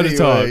time I go to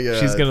talk,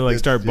 she's going to,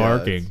 start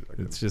barking.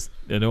 It's just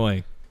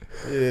annoying.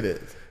 It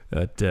is.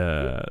 But,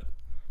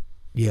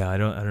 yeah, I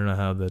don't know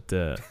how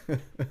that,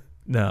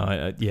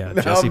 no, yeah,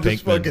 Now Jesse I'm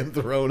just Pinkman. fucking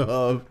thrown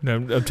off. No,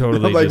 I'm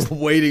totally I'm just...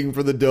 waiting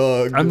for the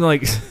dog. I'm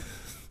like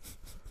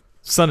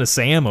Son of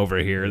Sam over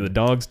here. The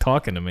dog's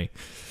talking to me.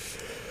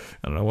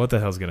 I don't know what the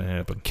hell's going to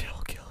happen. Kill.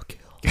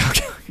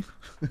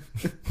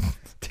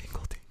 Tingle,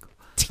 tingle.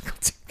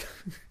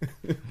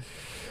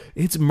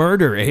 It's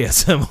murder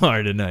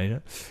ASMR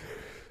tonight.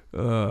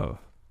 Oh.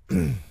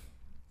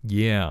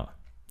 Yeah.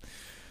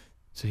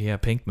 So, yeah,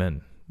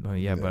 Pinkman. Oh,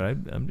 yeah, but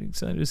I'm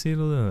excited to see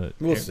it.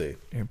 We'll see.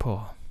 Here,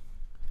 Paul.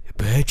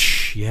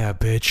 Bitch. Yeah,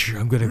 bitch.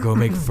 I'm going to go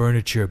make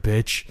furniture,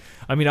 bitch.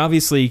 I mean,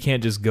 obviously, you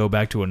can't just go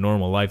back to a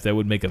normal life. That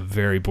would make a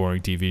very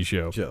boring TV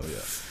show. Yeah.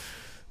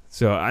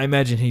 So I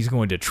imagine he's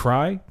going to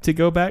try to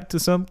go back to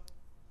some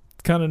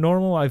kind of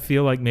normal. I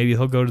feel like maybe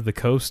he'll go to the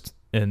coast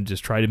and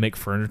just try to make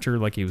furniture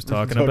like he was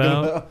talking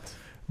about.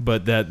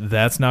 But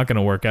that's not going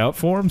to work out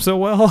for him so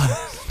well.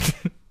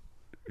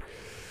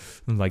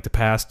 Like, the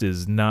past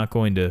is not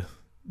going to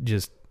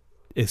just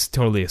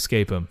totally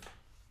escape him.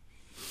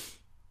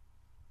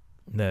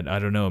 that I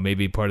don't know,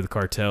 maybe part of the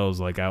cartel's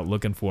like out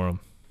looking for him.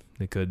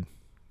 They could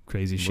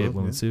crazy shit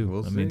will ensue.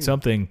 we'll I mean, see.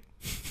 something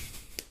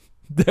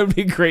that would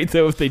be great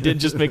though if they did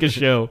just make a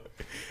show,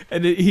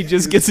 and he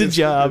just gets a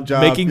job,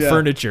 making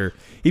furniture.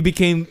 He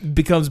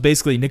becomes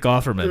basically Nick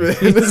Offerman.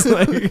 He's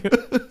like,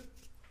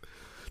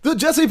 The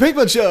Jesse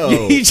Pinkman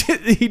Show.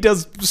 he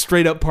does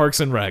straight up Parks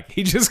and Rec.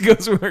 He just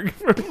goes work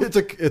for.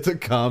 It's a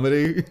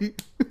comedy.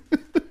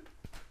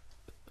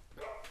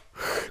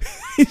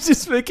 He's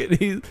just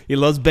making. He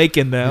loves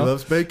bacon He now.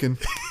 loves bacon.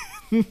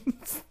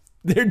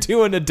 They're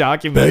doing a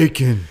documentary.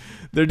 Bacon.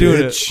 They're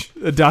doing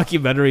bitch. a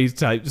documentary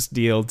type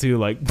deal too,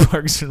 like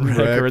Parks and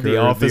Rec or The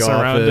Office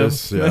around him.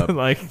 Yeah.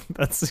 Like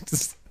that's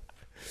just.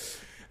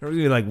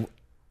 Everybody's gonna be like,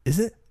 is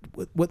it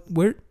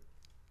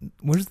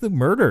where's the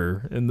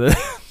murder in the?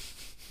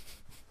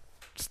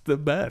 Just the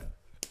bet.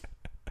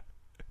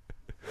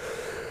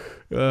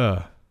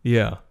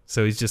 Yeah.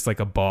 So he's just like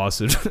a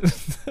boss,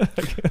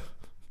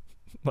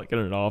 like in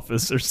an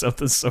office or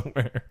something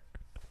somewhere.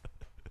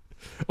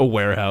 A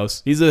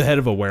warehouse. He's the head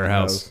of a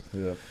warehouse.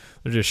 Yeah.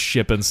 They're just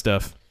shipping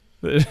stuff.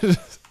 I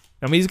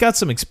mean, he's got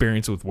some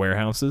experience with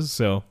warehouses,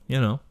 so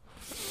and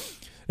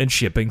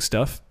shipping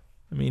stuff.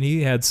 I mean,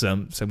 he had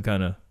some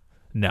kind of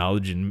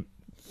knowledge in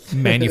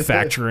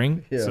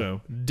manufacturing, so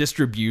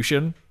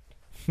distribution.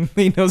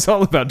 He knows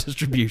all about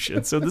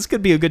distribution, so this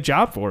could be a good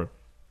job for him.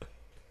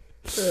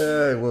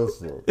 We'll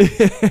see.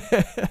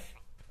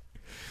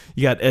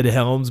 You got Ed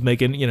Helms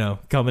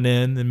coming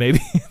in, and maybe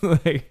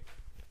like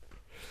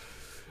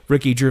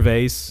Ricky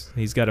Gervais.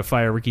 He's got to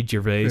fire Ricky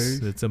Gervais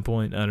at some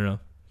point. I don't know.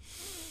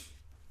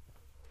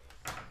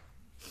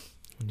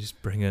 Just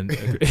bring in.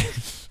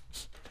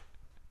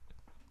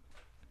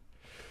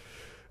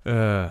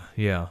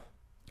 Yeah.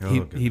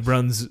 He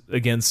runs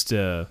against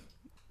Amy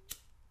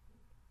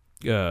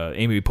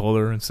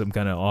Poehler in some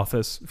kind of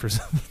office for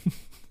something.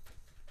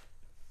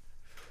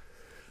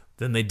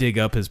 Then they dig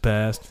up his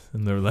past,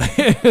 and they're like,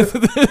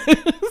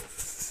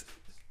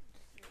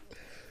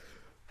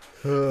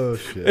 Oh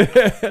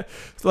shit!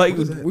 like,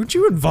 weren't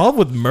you involved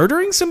with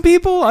murdering some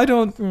people? I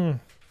don't.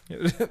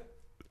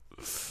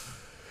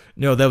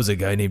 No, that was a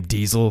guy named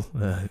Diesel.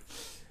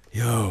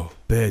 Yo,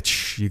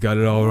 bitch, you got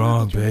it all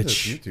wrong,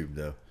 bitch. YouTube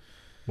though.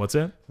 What's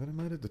that? I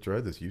might have to try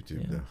this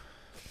YouTube though.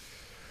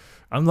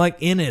 I'm like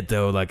in it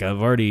though. Like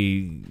I've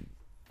already,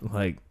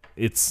 like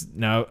it's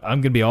now.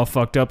 I'm gonna be all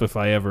fucked up if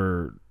I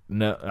ever.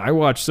 No, I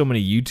watch so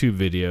many YouTube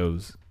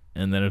videos,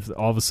 and then if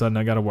all of a sudden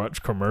I gotta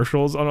watch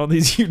commercials on all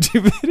these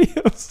YouTube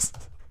videos,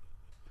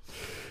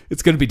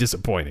 it's gonna be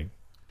disappointing.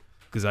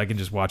 Because I can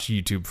just watch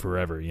YouTube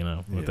forever,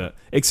 with that.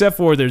 Except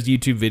for there's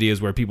YouTube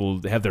videos where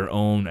people have their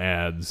own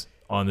ads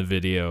on the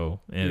video,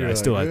 and I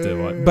still have to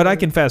watch. But I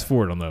can fast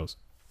forward on those.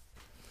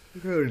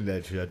 Heard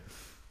that shit.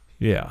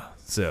 Yeah,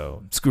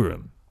 so screw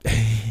him.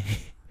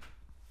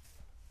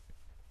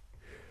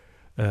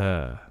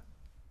 I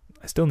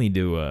still need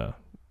to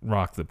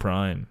rock the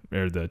Prime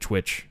or the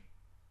Twitch,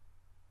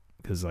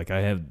 because like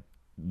I have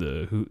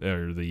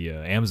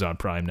the Amazon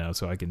Prime now,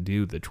 so I can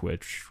do the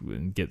Twitch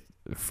and get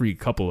a free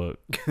couple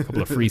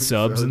of free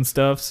subs and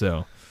stuff.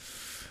 So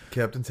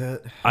Captain's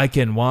hat. I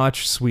can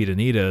watch Sweet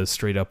Anita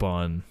straight up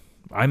on.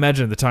 I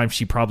imagine the time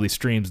she probably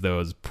streams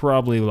though is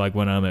probably like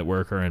when I'm at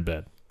work or in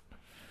bed.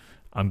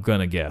 I'm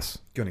gonna guess.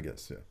 Yeah.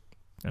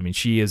 I mean,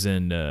 she is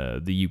in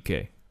the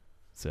UK,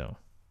 so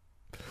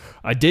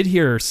I did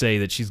hear her say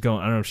that she's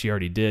going. I don't know if she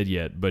already did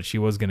yet, but she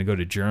was going to go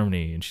to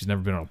Germany, and she's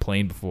never been on a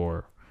plane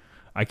before.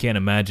 I can't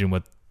imagine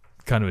what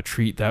kind of a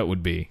treat that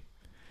would be,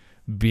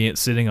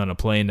 sitting on a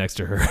plane next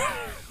to her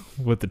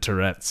with the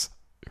Tourette's.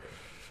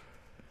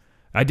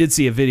 I did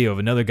see a video of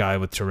another guy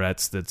with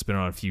Tourette's that's been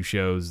on a few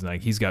shows, and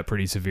like he's got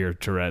pretty severe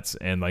Tourette's,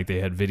 and like they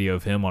had video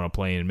of him on a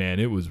plane, and man,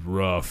 it was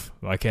rough.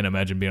 I can't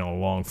imagine being on a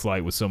long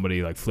flight with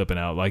somebody like flipping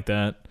out like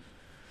that.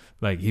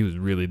 Like he was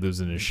really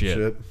losing his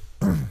shit.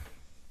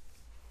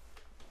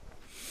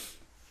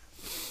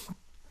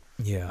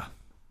 Yeah,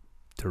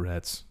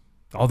 Tourette's.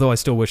 Although I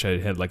still wish I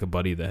had like a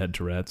buddy that had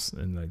Tourette's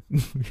and like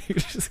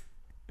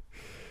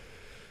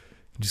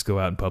just go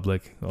out in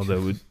public.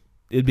 Although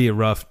it'd be a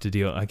rough to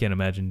deal. I can't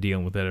imagine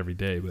dealing with that every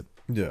day. But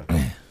yeah,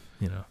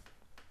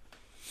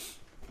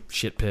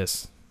 shit,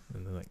 piss.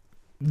 And then, like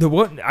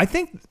I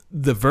think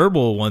the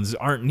verbal ones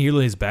aren't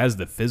nearly as bad as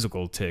the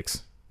physical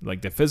tics.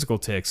 Like the physical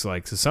tics,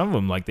 like so some of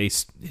them, like they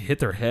hit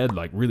their head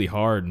like really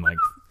hard and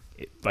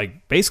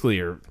like basically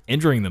are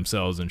injuring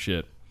themselves and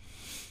shit.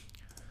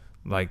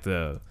 Like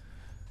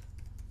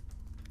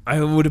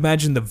I would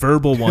imagine the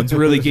verbal ones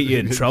really get you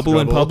in trouble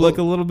in public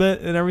a little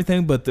bit and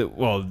everything. But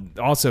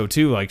also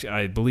too, like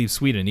I believe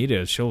Sweet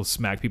Anita, she'll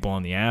smack people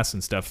on the ass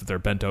and stuff if they're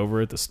bent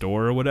over at the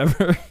store or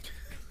whatever,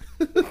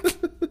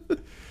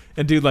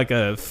 and do like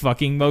a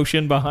fucking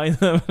motion behind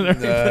them and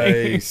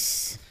everything.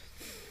 Nice.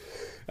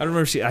 I don't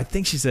remember. I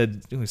think she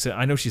said.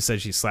 I know she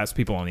said she slaps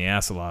people on the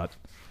ass a lot.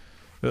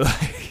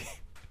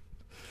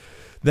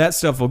 That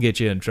stuff will get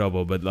you in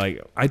trouble, but like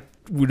I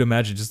would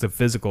imagine just the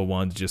physical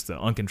ones, just the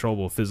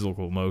uncontrollable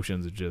physical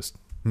motions, are just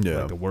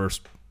like the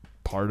worst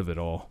part of it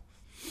all.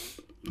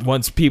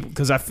 Once people,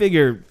 because I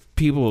figure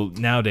people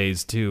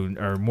nowadays too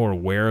are more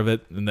aware of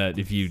it, and that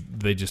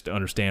they just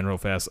understand real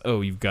fast.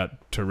 Oh, you've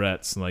got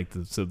Tourette's, like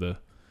they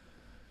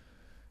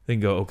can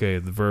go, okay,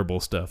 the verbal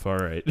stuff, all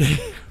right,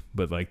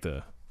 but like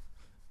the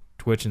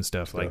twitch and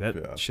stuff like that,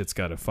 yeah. shit's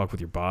got to fuck with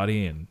your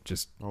body and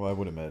just I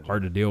would imagine.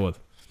 hard to deal with.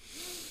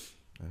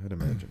 I'd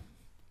imagine.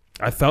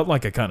 I felt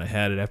like I kind of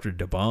had it after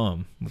Da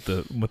Bomb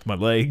with my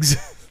legs,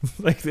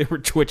 like they were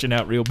twitching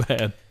out real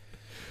bad.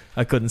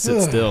 I couldn't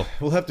sit still.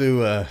 We'll have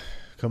to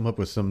come up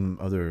with some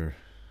other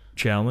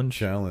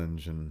Challenge.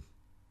 and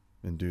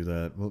do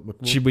that.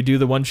 Should we do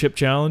the one chip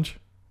challenge?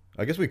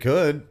 I guess we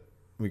could.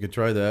 We could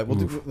try that. We'll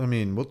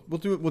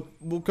do it.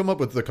 We'll come up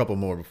with a couple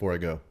more before I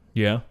go.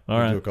 Yeah. All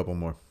We'll do a right. couple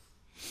more.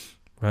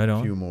 Right A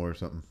on. few more or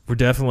something. We're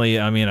definitely.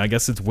 I mean, I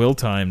guess it's will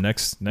time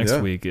next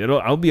Yeah. week.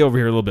 I'll be over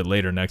here a little bit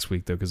later next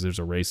week though, because there's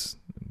a race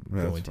I'm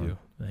Yeah, going that's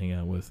to hang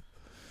out with.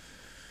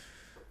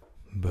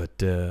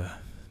 But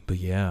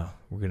yeah,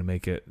 we're gonna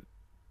make it.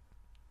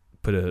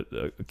 Put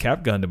a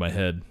cap gun to my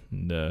head,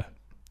 and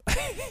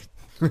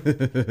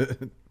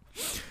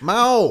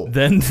Mao.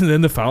 then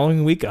the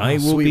following week I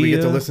will sweet. be. We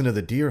get to listen to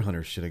the Deer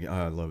Hunter shit again.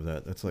 Oh, I love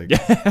that. That's like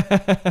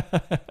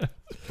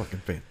fucking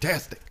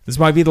fantastic. This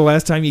might be the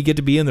last time you get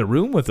to be in the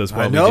room with us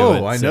while I we do know,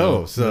 it. I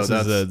know. So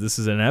this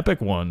is an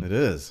epic one. It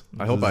is.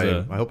 I hope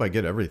I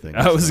get everything.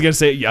 I was gonna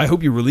say, I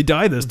hope you really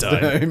die this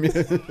time.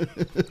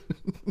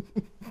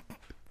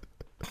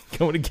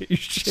 Going to get your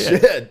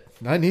shit. Shit.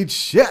 I need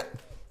shit.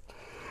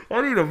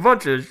 I need a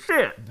bunch of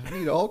shit. I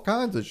need all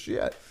kinds of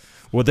shit.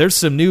 Well, there's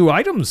some new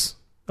items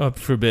up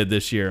for bid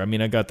this year. I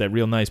mean, I got that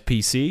real nice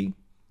PC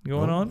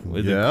going on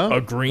with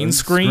a green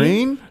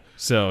screen.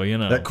 So,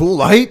 That cool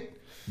light.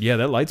 Yeah,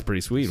 that light's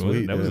pretty sweet.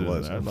 Sweet. That it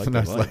was. I It was like a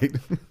that nice light.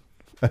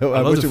 light. I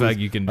love the fact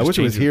you can I just wish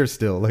it was change it. here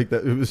still. Like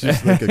that. It was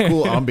just like a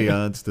cool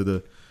ambiance to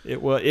the.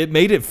 It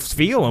made it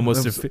feel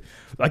almost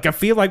like I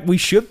feel like we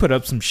should put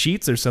up some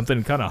sheets or something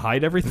and kind of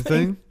hide everything.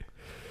 thing.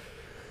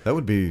 That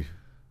would be.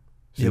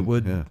 It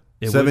would. Yeah.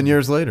 It 7 would.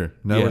 years later.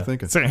 Now Yeah. we're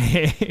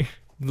thinking.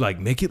 Like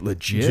make it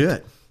legit.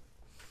 Legit.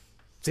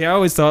 See, I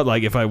always thought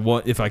like if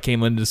I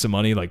came into some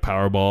money like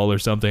Powerball or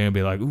something, I'd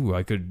be like, ooh,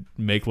 I could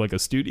make like a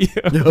studio.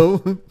 No.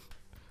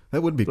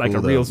 That would be Like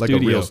cool. a real though. Like a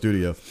real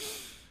studio. studio.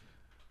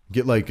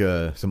 Get like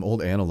some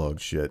old analog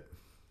shit.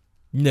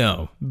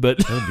 No, but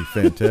That would be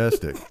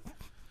fantastic.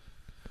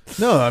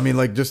 No, I mean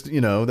like just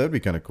that'd be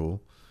kind of cool.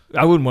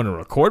 I wouldn't want to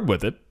record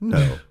with it.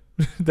 No.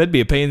 That'd be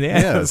a pain in the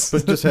Yeah, ass.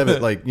 but just have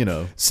it like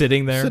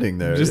sitting there.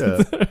 Just-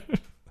 Yeah.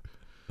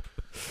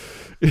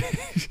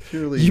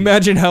 Purely. You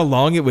imagine how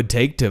long it would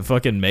take to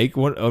fucking make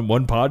one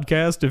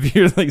podcast if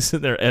you're like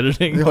sitting there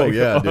editing. Oh like,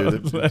 yeah, all dude,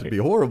 of, it'd be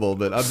horrible.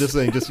 But I'm just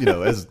saying, just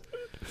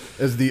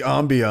as the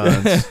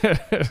ambiance,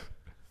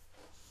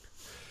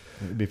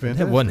 it'd be fantastic.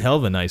 Have one hell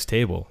of a nice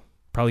table.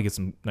 Probably get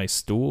some nice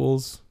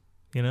stools.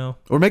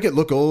 Or make it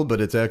look old, but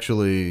it's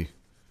actually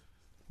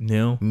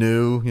No,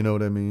 new. You know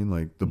what I mean?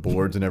 Like the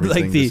boards and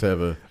everything. Like the- just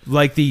have a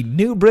like the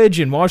new bridge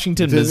in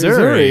Washington,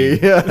 Missouri.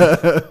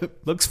 Yeah.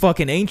 Looks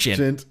fucking ancient.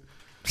 Gent.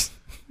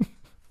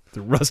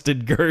 The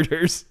rusted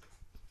girders.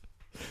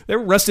 They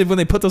were rusted when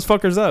they put those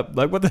fuckers up.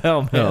 Like, what the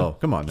hell, man? Oh,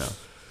 come on now.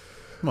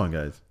 Come on,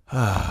 guys.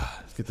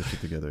 Let's get this shit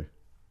together.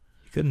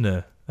 You couldn't.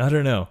 I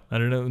don't know.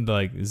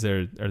 Like,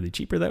 are they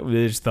cheaper that way?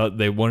 They just thought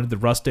they wanted the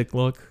rustic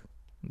look.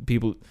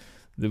 People,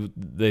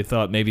 they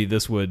thought maybe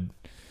this would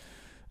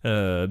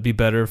be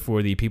better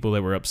for the people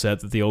that were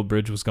upset that the old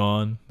bridge was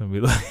gone. And be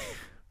like,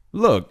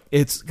 look,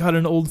 it's got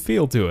an old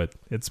feel to it.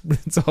 It's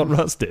all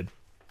rusted.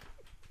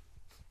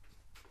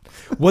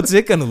 What's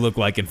it going to look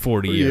like in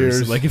 40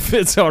 years? Like if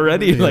it's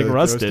already like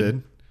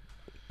rusted.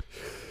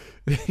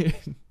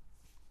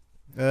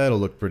 That'll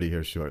look pretty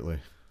here shortly.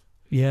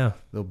 Yeah.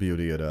 They'll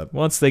beauty it up.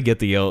 Once they get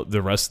the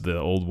rest of the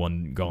old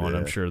one gone,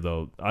 I'm Yeah.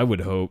 sure I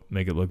would hope,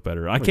 make it look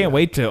better. I can't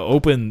wait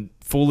to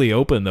fully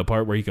open the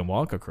part where you can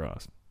walk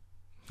across.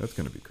 That's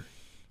gonna be great.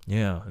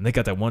 Yeah, and they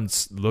got that one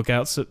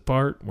lookout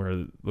part where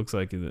it looks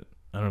like I don't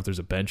know if there's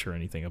a bench or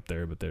anything up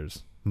there, but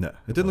there's No,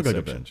 it didn't look like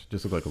section. a bench.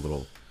 Just looked like a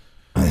little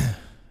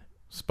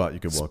spot you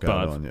could walk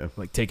spot, out on. Yeah,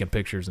 like taking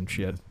pictures and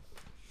shit.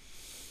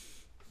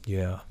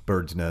 Yeah,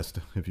 bird's nest,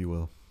 if you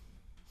will.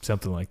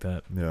 something like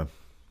that. Yeah.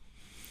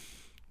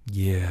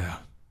 Yeah.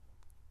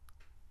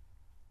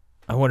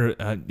 I wonder.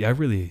 I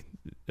really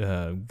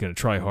gonna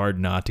try hard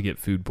not to get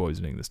food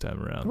poisoning this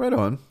time around. Right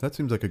on. That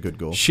seems like a good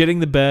goal. Shitting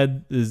the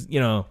bed is,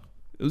 it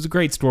was a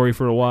great story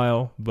for a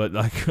while, but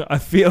like I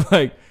feel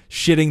like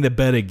shitting the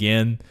bed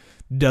again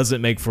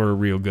doesn't make for a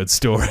real good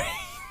story.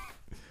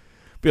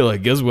 Feel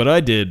like, guess what I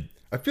did?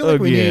 I feel like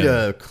we need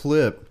again. a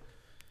clip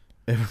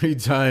every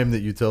time that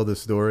you tell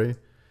this story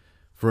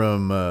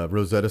from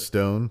Rosetta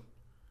Stone.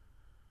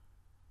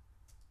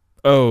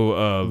 Oh,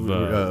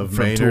 of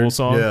from Maynard. Tool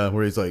song? Yeah,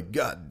 where he's like,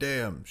 God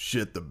damn,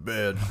 shit the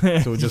bed.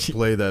 So we just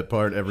play that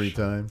part every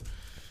time.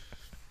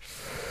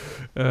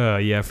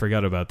 Yeah, I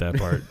forgot about that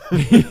part.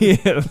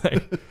 Yeah,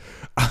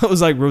 I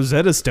was like,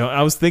 Rosetta Stone.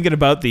 I was thinking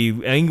about the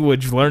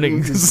language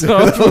learning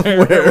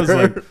software. I was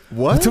like,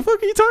 what the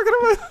fuck are you talking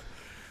about?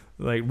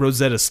 Like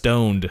Rosetta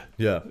Stoned.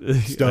 Yeah,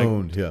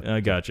 stoned, yeah. I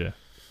gotcha.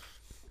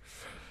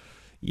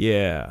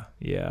 Yeah.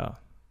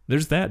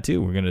 There's that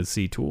too. We're gonna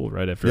see Tool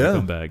right after I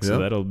come back, so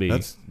that'll be.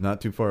 That's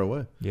not too far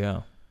away.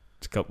 Yeah.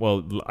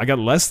 Well, I got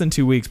less than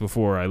 2 weeks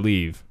before I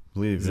leave.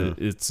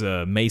 It's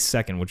May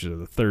 2nd, which is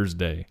a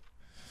Thursday.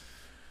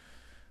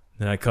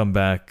 Then I come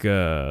back,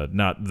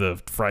 not the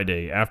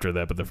Friday after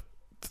that, but the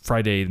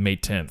Friday, May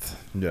 10th.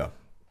 Yeah.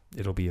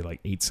 It'll be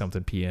like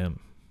 8-something p.m.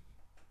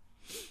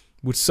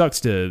 Which sucks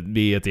to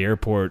be at the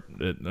airport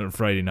on a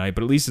Friday night,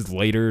 but at least it's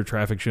later.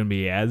 Traffic shouldn't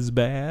be as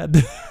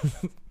bad.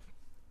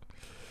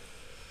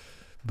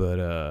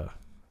 But,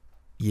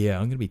 yeah,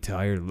 I'm going to be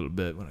tired a little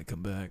bit when I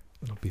come back.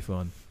 It'll be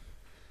fun.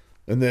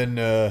 And then,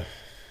 I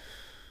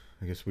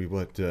guess we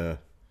go to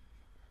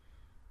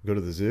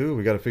the zoo?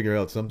 We got to figure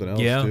out something else,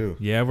 too.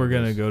 Yeah, we're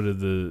going to go to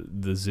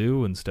the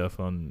zoo and stuff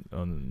on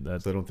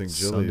that. So I don't think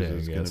Sunday,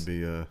 Jilly's is going to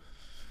be...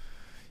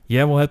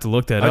 Yeah, we'll have to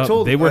look that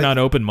up. They were not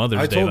open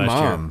Mother's Day last year.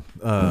 I told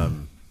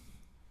Mom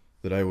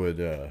that I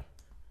would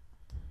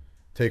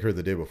take her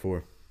the day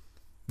before.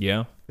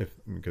 Yeah?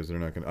 Because they're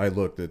not going to... I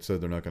looked, it said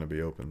they're not going to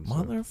be open. So.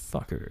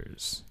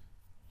 Motherfuckers.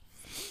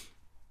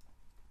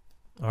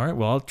 All right,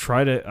 well, I'll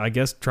try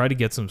to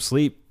get some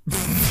sleep.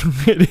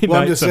 Well,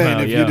 I'm just saying,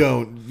 if you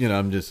don't,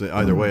 I'm just saying,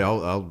 either way,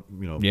 I'll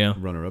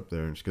run her up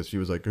there. Because she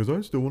was like, because I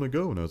still want to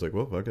go. And I was like,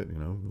 well, fuck it.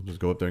 We'll just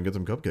go up there and get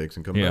some cupcakes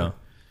and come back.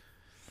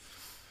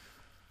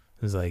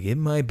 It's like, it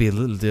might be a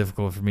little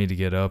difficult for me to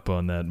get up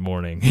on that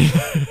morning.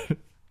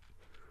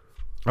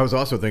 I was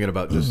also thinking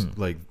about just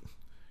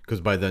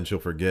because by then she'll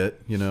forget,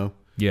 Yeah.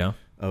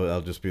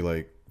 I'll just be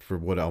like,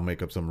 I'll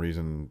make up some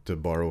reason to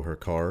borrow her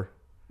car.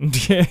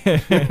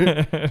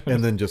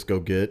 And then just go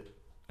get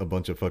a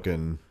bunch of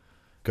fucking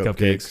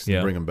cupcakes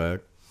and bring them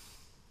back.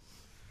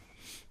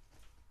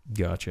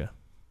 Gotcha.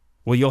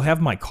 Well, you'll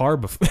have my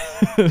car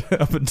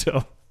up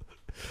until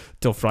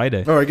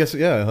Friday. Oh, I guess,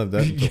 I'll have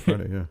that until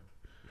Friday, yeah.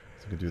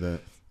 So I could do that.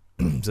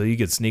 So you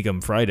could sneak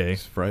them Friday.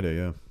 It's Friday,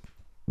 yeah.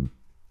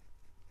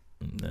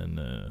 And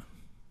then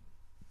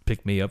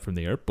pick me up from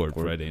the airport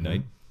Friday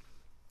night.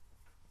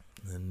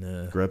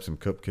 And grab some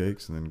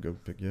cupcakes and then go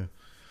pick,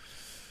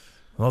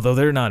 Although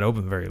they're not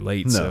open very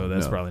late, so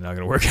that's probably not going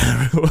to work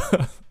out real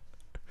well.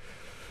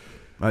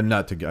 I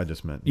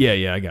just meant.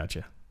 Yeah, I got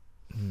you.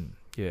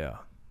 Yeah.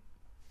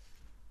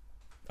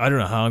 I don't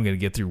know how I'm going to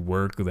get through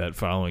work that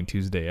following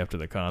Tuesday after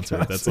the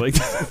concert. That's like,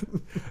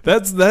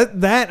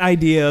 that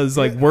idea is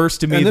like worse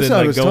to me than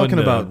like going talking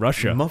to about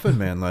Russia. Muffin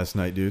Man last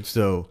night, dude.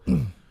 So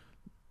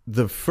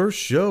the first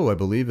show, I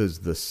believe, is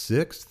the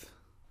 6th.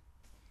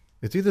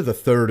 It's either the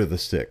 3rd or the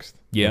 6th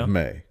of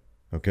May.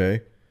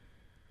 Okay.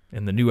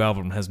 And the new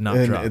album has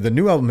not dropped. The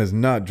new album has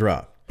not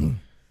dropped.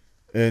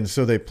 And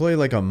so they play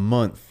like a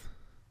month.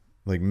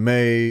 Like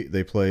May,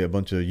 they play a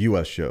bunch of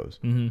U.S. shows.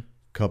 Mm-hmm. A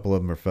couple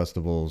of them are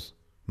festivals.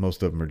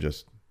 Most of them are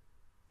just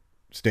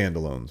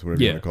standalones,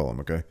 whatever you want to call them,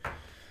 okay?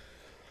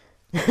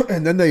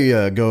 And then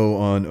they go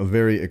on a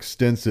very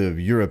extensive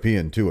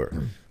European tour.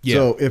 Yeah.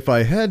 So if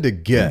I had to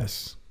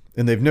guess,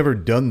 and they've never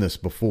done this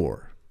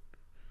before,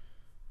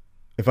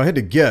 if I had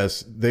to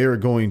guess, they are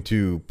going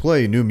to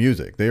play new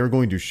music. They are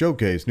going to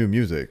showcase new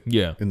music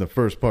in the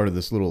first part of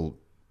this little...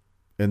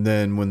 And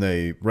then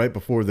right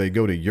before they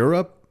go to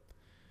Europe,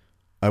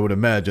 I would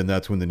imagine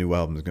that's when the new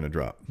album is going to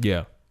drop.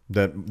 Yeah.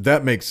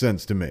 That makes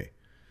sense to me.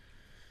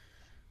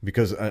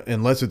 Because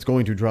unless it's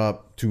going to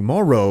drop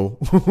tomorrow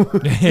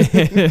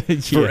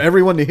for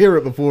everyone to hear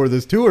it before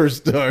this tour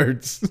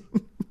starts,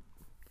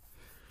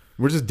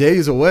 we're just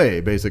days away,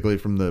 basically,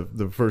 from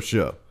the first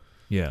show.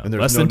 Yeah, and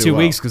less than 2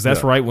 weeks, because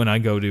that's right when I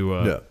go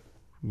to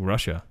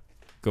Russia.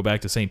 Go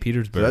back to St.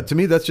 Petersburg. So to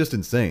me, that's just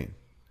insane.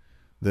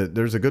 That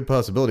there's a good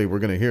possibility we're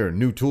going to hear a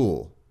new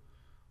Tool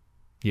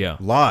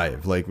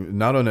live, like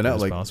not on an out,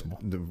 like possible.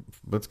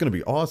 That's going to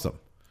be awesome.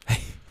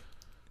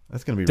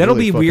 That's gonna be. That'll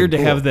really be weird cool.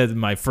 to have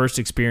my first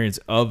experience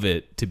of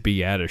it to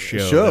be at a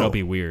show. That'll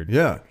be weird.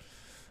 Yeah,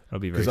 that'll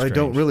be very. Because I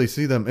don't really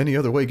see them any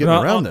other way getting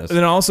around this. And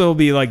then also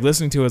be like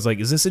listening to it, it's like,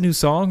 is this a new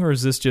song or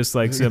is this just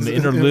like some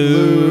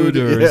interlude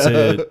or is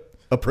it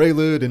a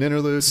prelude, an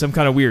interlude, some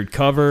kind of weird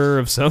cover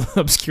of some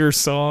obscure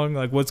song?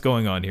 Like, what's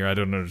going on here? I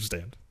don't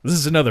understand. This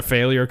is another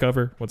Failure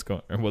cover. What's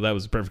going? Well, that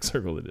was Perfect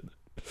Circle that did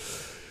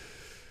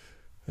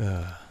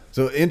it.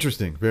 So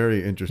interesting,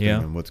 very interesting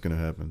on what's going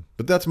to happen.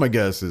 But that's my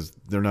guess is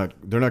they're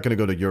not going to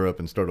go to Europe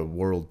and start a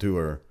world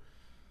tour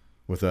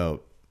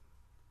without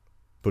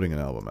putting an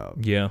album out.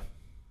 Yeah.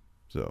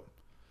 So,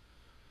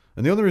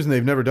 and the only reason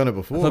they've never done it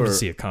before I'd love to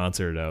see a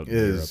concert out in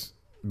Europe.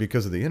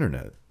 Because of the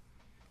internet.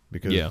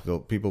 Because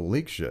people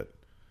leak shit.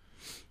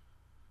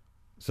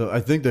 So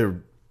I think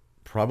they're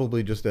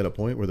probably just at a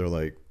point where they're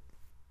like,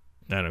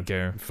 I don't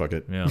care. Fuck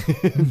it. Yeah.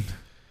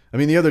 I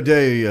mean, the other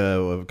day,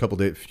 a couple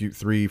days,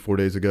 3-4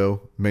 days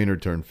ago,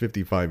 Maynard turned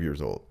 55 years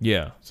old.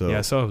 Yeah. So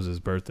I saw it was his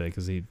birthday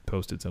because he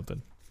posted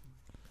something.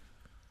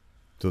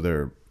 So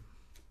they're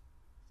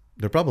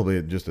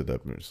probably just at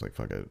that point, just like,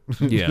 fuck it.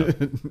 Yeah.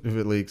 If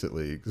it leaks, it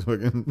leaks.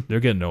 They're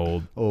getting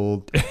old.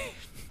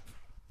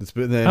 It's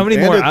been how many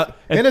more?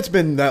 And it's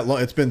been that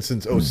long. It's been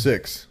since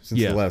 2006,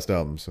 since the last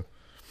album. So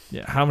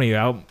yeah, how many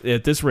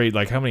at this rate?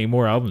 Like, how many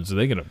more albums are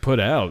they going to put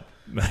out?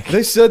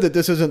 They said that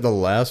this isn't the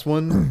last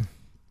one,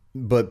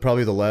 but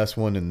probably the last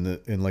one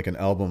in like an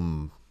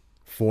album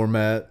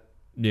format.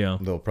 Yeah.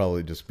 They'll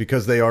probably just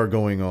because they are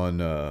going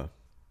on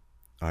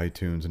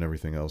iTunes and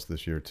everything else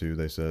this year too.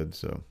 They said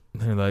so.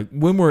 They're like,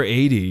 when we're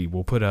 80,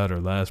 we'll put out our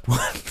last one.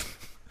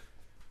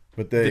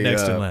 But they The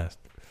next and last.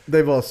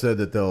 They've all said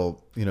that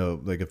they'll,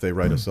 like if they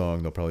write a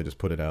song, they'll probably just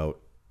put it out.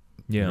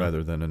 Yeah.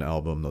 Rather than an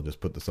album, they'll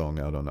just put the song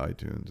out on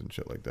iTunes and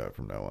shit like that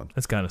from now on.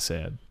 That's kind of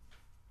sad.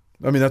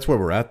 I mean, that's where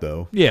we're at,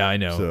 though. Yeah, I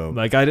know.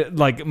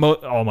 So-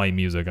 All my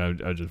music,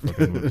 I just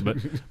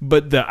fucking.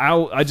 but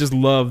I just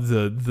love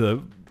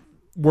the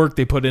work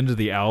they put into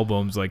the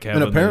albums, like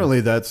having. And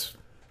apparently, that's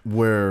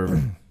where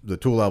the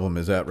Tool album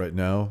is at right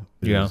now.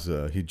 Yeah.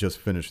 He just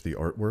finished the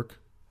artwork,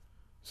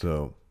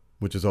 so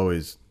which is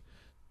always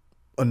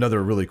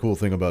another really cool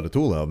thing about a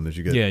Tool album is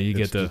you get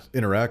get the just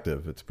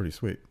interactive. It's pretty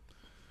sweet.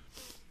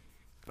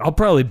 I'll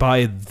probably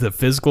buy the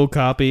physical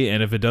copy,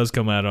 and if it does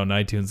come out on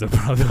iTunes, I'll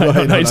probably buy it on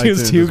Right, on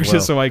iTunes too, iTunes as just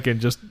well. so I can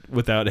just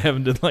without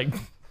having to like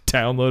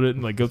download it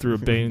and like go through a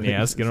pain in the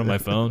ass to get on my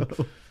phone.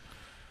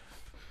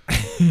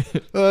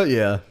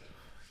 Yeah.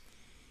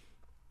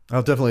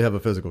 I'll definitely have a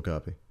physical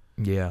copy.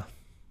 Yeah,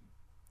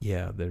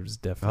 there's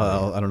definitely.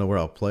 I don't know where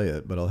I'll play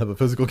it, but I'll have a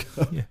physical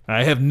copy. Yeah.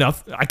 I have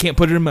nothing. I can't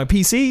put it in my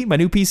PC. My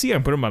new PC. I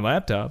can put it in my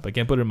laptop. I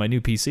can't put it in my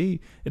new PC.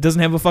 It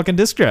doesn't have a fucking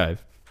disk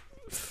drive.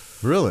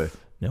 Really?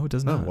 No, it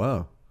does Oh not.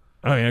 wow.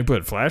 I mean, I can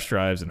put flash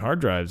drives and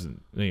hard drives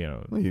and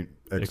Well, you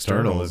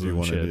external externals if you and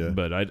wanted, shit, yeah.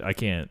 but I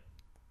can't.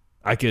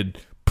 I could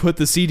put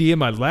the CD in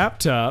my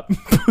laptop,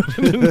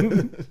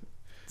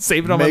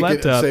 save it on my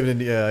laptop, save it in,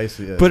 yeah, I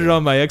see. Yeah, put it yeah.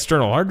 on my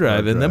external hard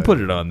drive, and then drive. put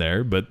it on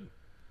there. But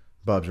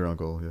Bob's your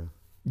uncle, yeah.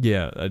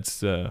 yeah,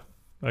 it's I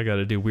got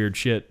to do weird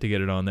shit to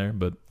get it on there.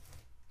 But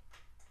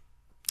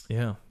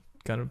yeah,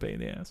 kind of a pain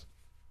in the ass.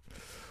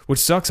 Which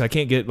sucks. I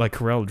can't get like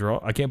Corel Draw.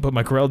 I can't put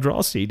my Corel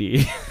Draw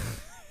CD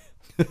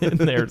in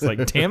there. It's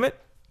like, damn it.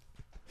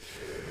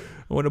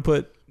 I want to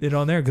put it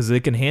on there because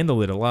it can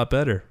handle it a lot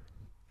better.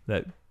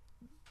 That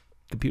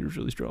computer's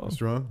really strong.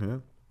 Strong, yeah.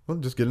 Well,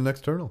 just get an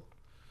external.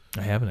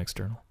 I have an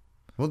external.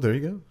 Well, there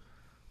you go.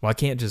 Well, I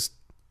can't just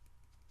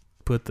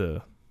put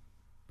the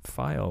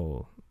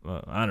file.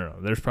 I don't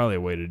know. There's probably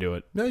a way to do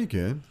it. Yeah, you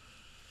can.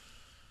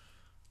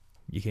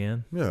 You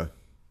can? Yeah.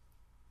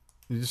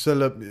 You just set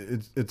it up.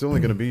 It's only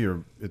going to be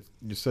you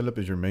set it up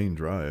as your main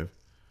drive.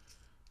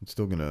 It's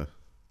still gonna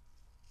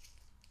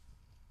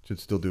should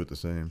still do it the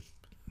same.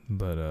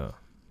 But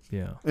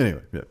yeah.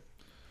 Anyway, yeah.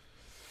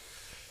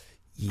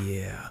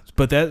 Yeah.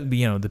 But that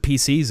the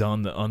PC's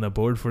on the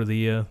board for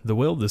the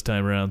Will this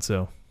time around,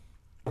 so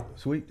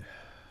Sweet.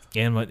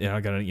 and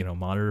I got a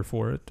monitor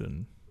for it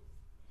and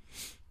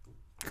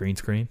green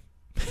screen.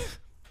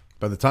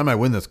 By the time I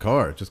win this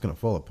car, it's just gonna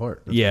fall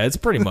apart. Yeah, it's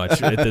pretty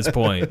much at this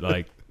point.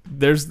 Like,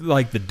 there's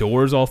like the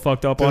doors all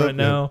fucked up on it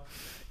now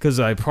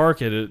because I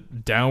park at a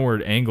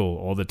downward angle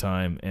all the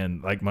time,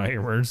 and like my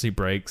emergency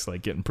brake's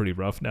like getting pretty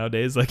rough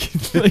nowadays. Like,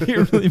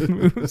 it really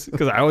moves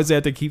because I always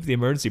have to keep the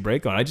emergency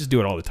brake on. I just do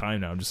it all the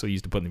time now. I'm just so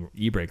used to putting the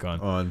e-brake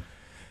on,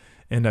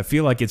 and I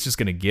feel like it's just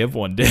gonna give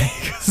one day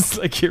because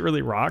like it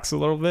really rocks a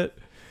little bit,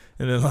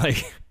 and then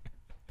like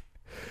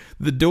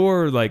the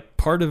door, like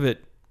part of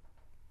it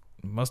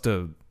must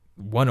have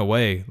went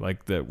away,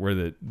 like where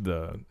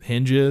the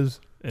hinge is,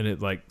 and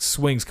it like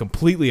swings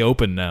completely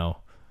open now.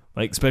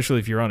 Like, especially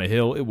if you're on a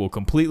hill, it will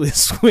completely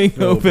swing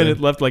open.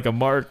 It left like a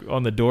mark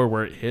on the door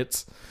where it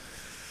hits.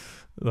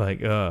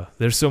 Like,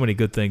 there's so many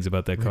good things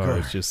about that car.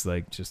 It's just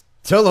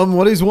Tell him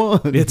what he's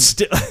won. it's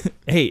still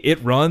hey,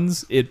 it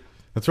runs.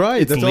 That's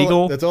right. It's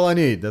legal. That's all I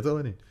need. That's all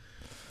I need.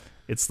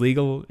 It's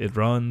legal. It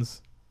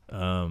runs.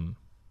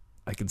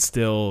 I can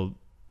still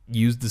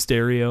use the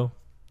stereo.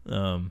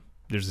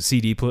 There's a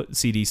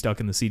CD stuck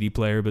in the CD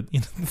player, but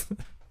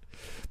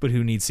but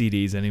who needs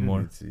CDs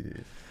anymore?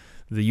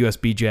 The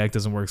USB jack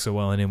doesn't work so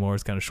well anymore.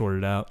 It's kind of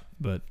shorted out,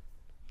 but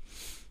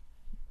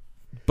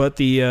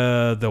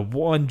the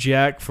one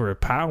jack for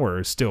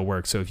power still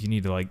works. So if you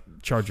need to like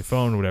charge your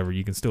phone or whatever,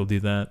 you can still do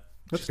that.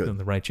 That's just good. on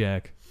the right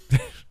jack.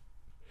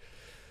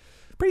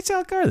 Pretty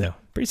solid car though.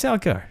 Pretty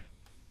solid car.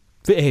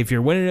 Hey, if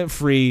you're winning it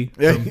free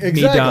from me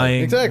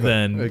dying,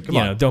 then hey, come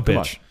on, don't come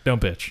bitch. Don't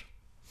bitch.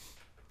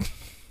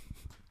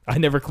 I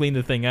never cleaned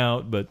the thing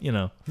out, but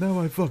Now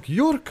I fuck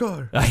your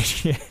car.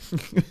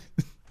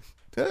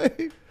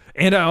 Hey.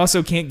 And I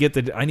also can't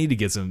get I need to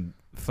get some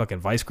fucking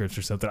vice grips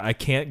or something. I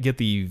can't get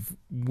the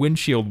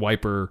windshield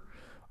wiper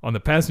on the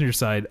passenger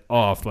side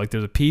off. Like,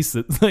 there's a piece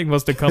that like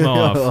must have come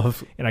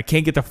off, and I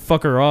can't get the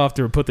fucker off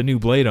to put the new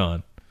blade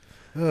on.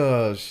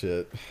 Oh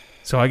shit.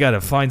 So I got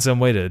to find some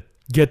way to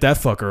get that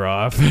fucker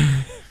off.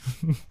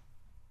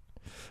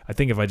 I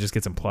think if I just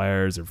get some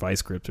pliers or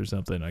vice grips or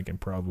something, I can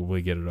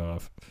probably get it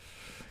off.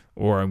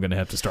 Or I'm going to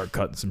have to start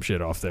cutting some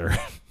shit off there.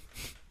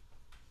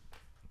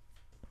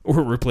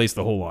 Or replace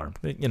the whole arm.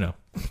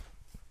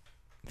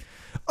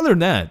 Other than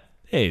that,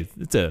 hey,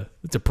 it's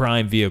a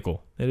prime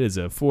vehicle. It is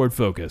a Ford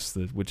Focus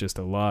with just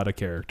a lot of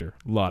character.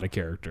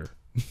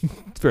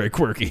 It's very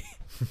quirky.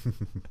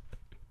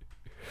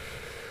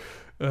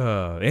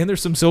 And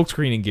there's some silk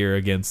screening gear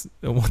against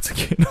once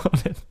again on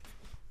it.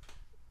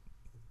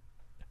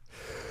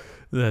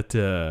 That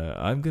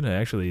I'm gonna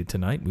actually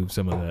tonight move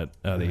some of that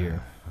out of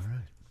here. All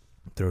right,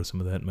 Throw some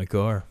of that in my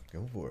car.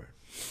 go for it.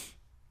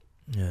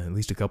 Yeah, at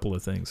least a couple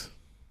of things.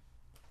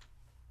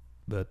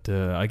 But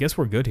I guess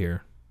we're good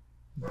here.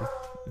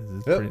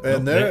 And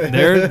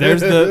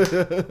there's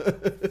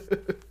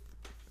the.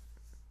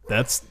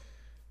 That's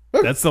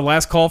the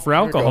last call for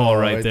alcohol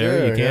right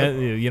there. You can't.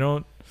 You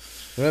don't.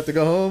 You have to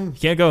go home. You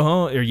can't go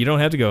home, or you don't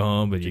have to go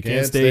home, but you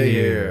can't stay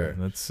here. here.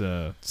 That's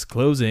it's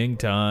closing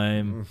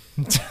time.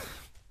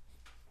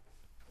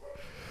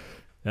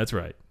 That's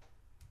right.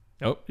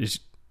 Oh, is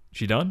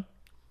she done?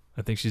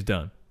 I think she's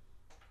done.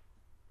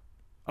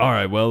 All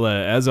right. Well,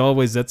 as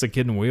always, that's a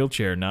kid in a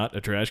wheelchair, not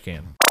a trash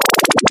can.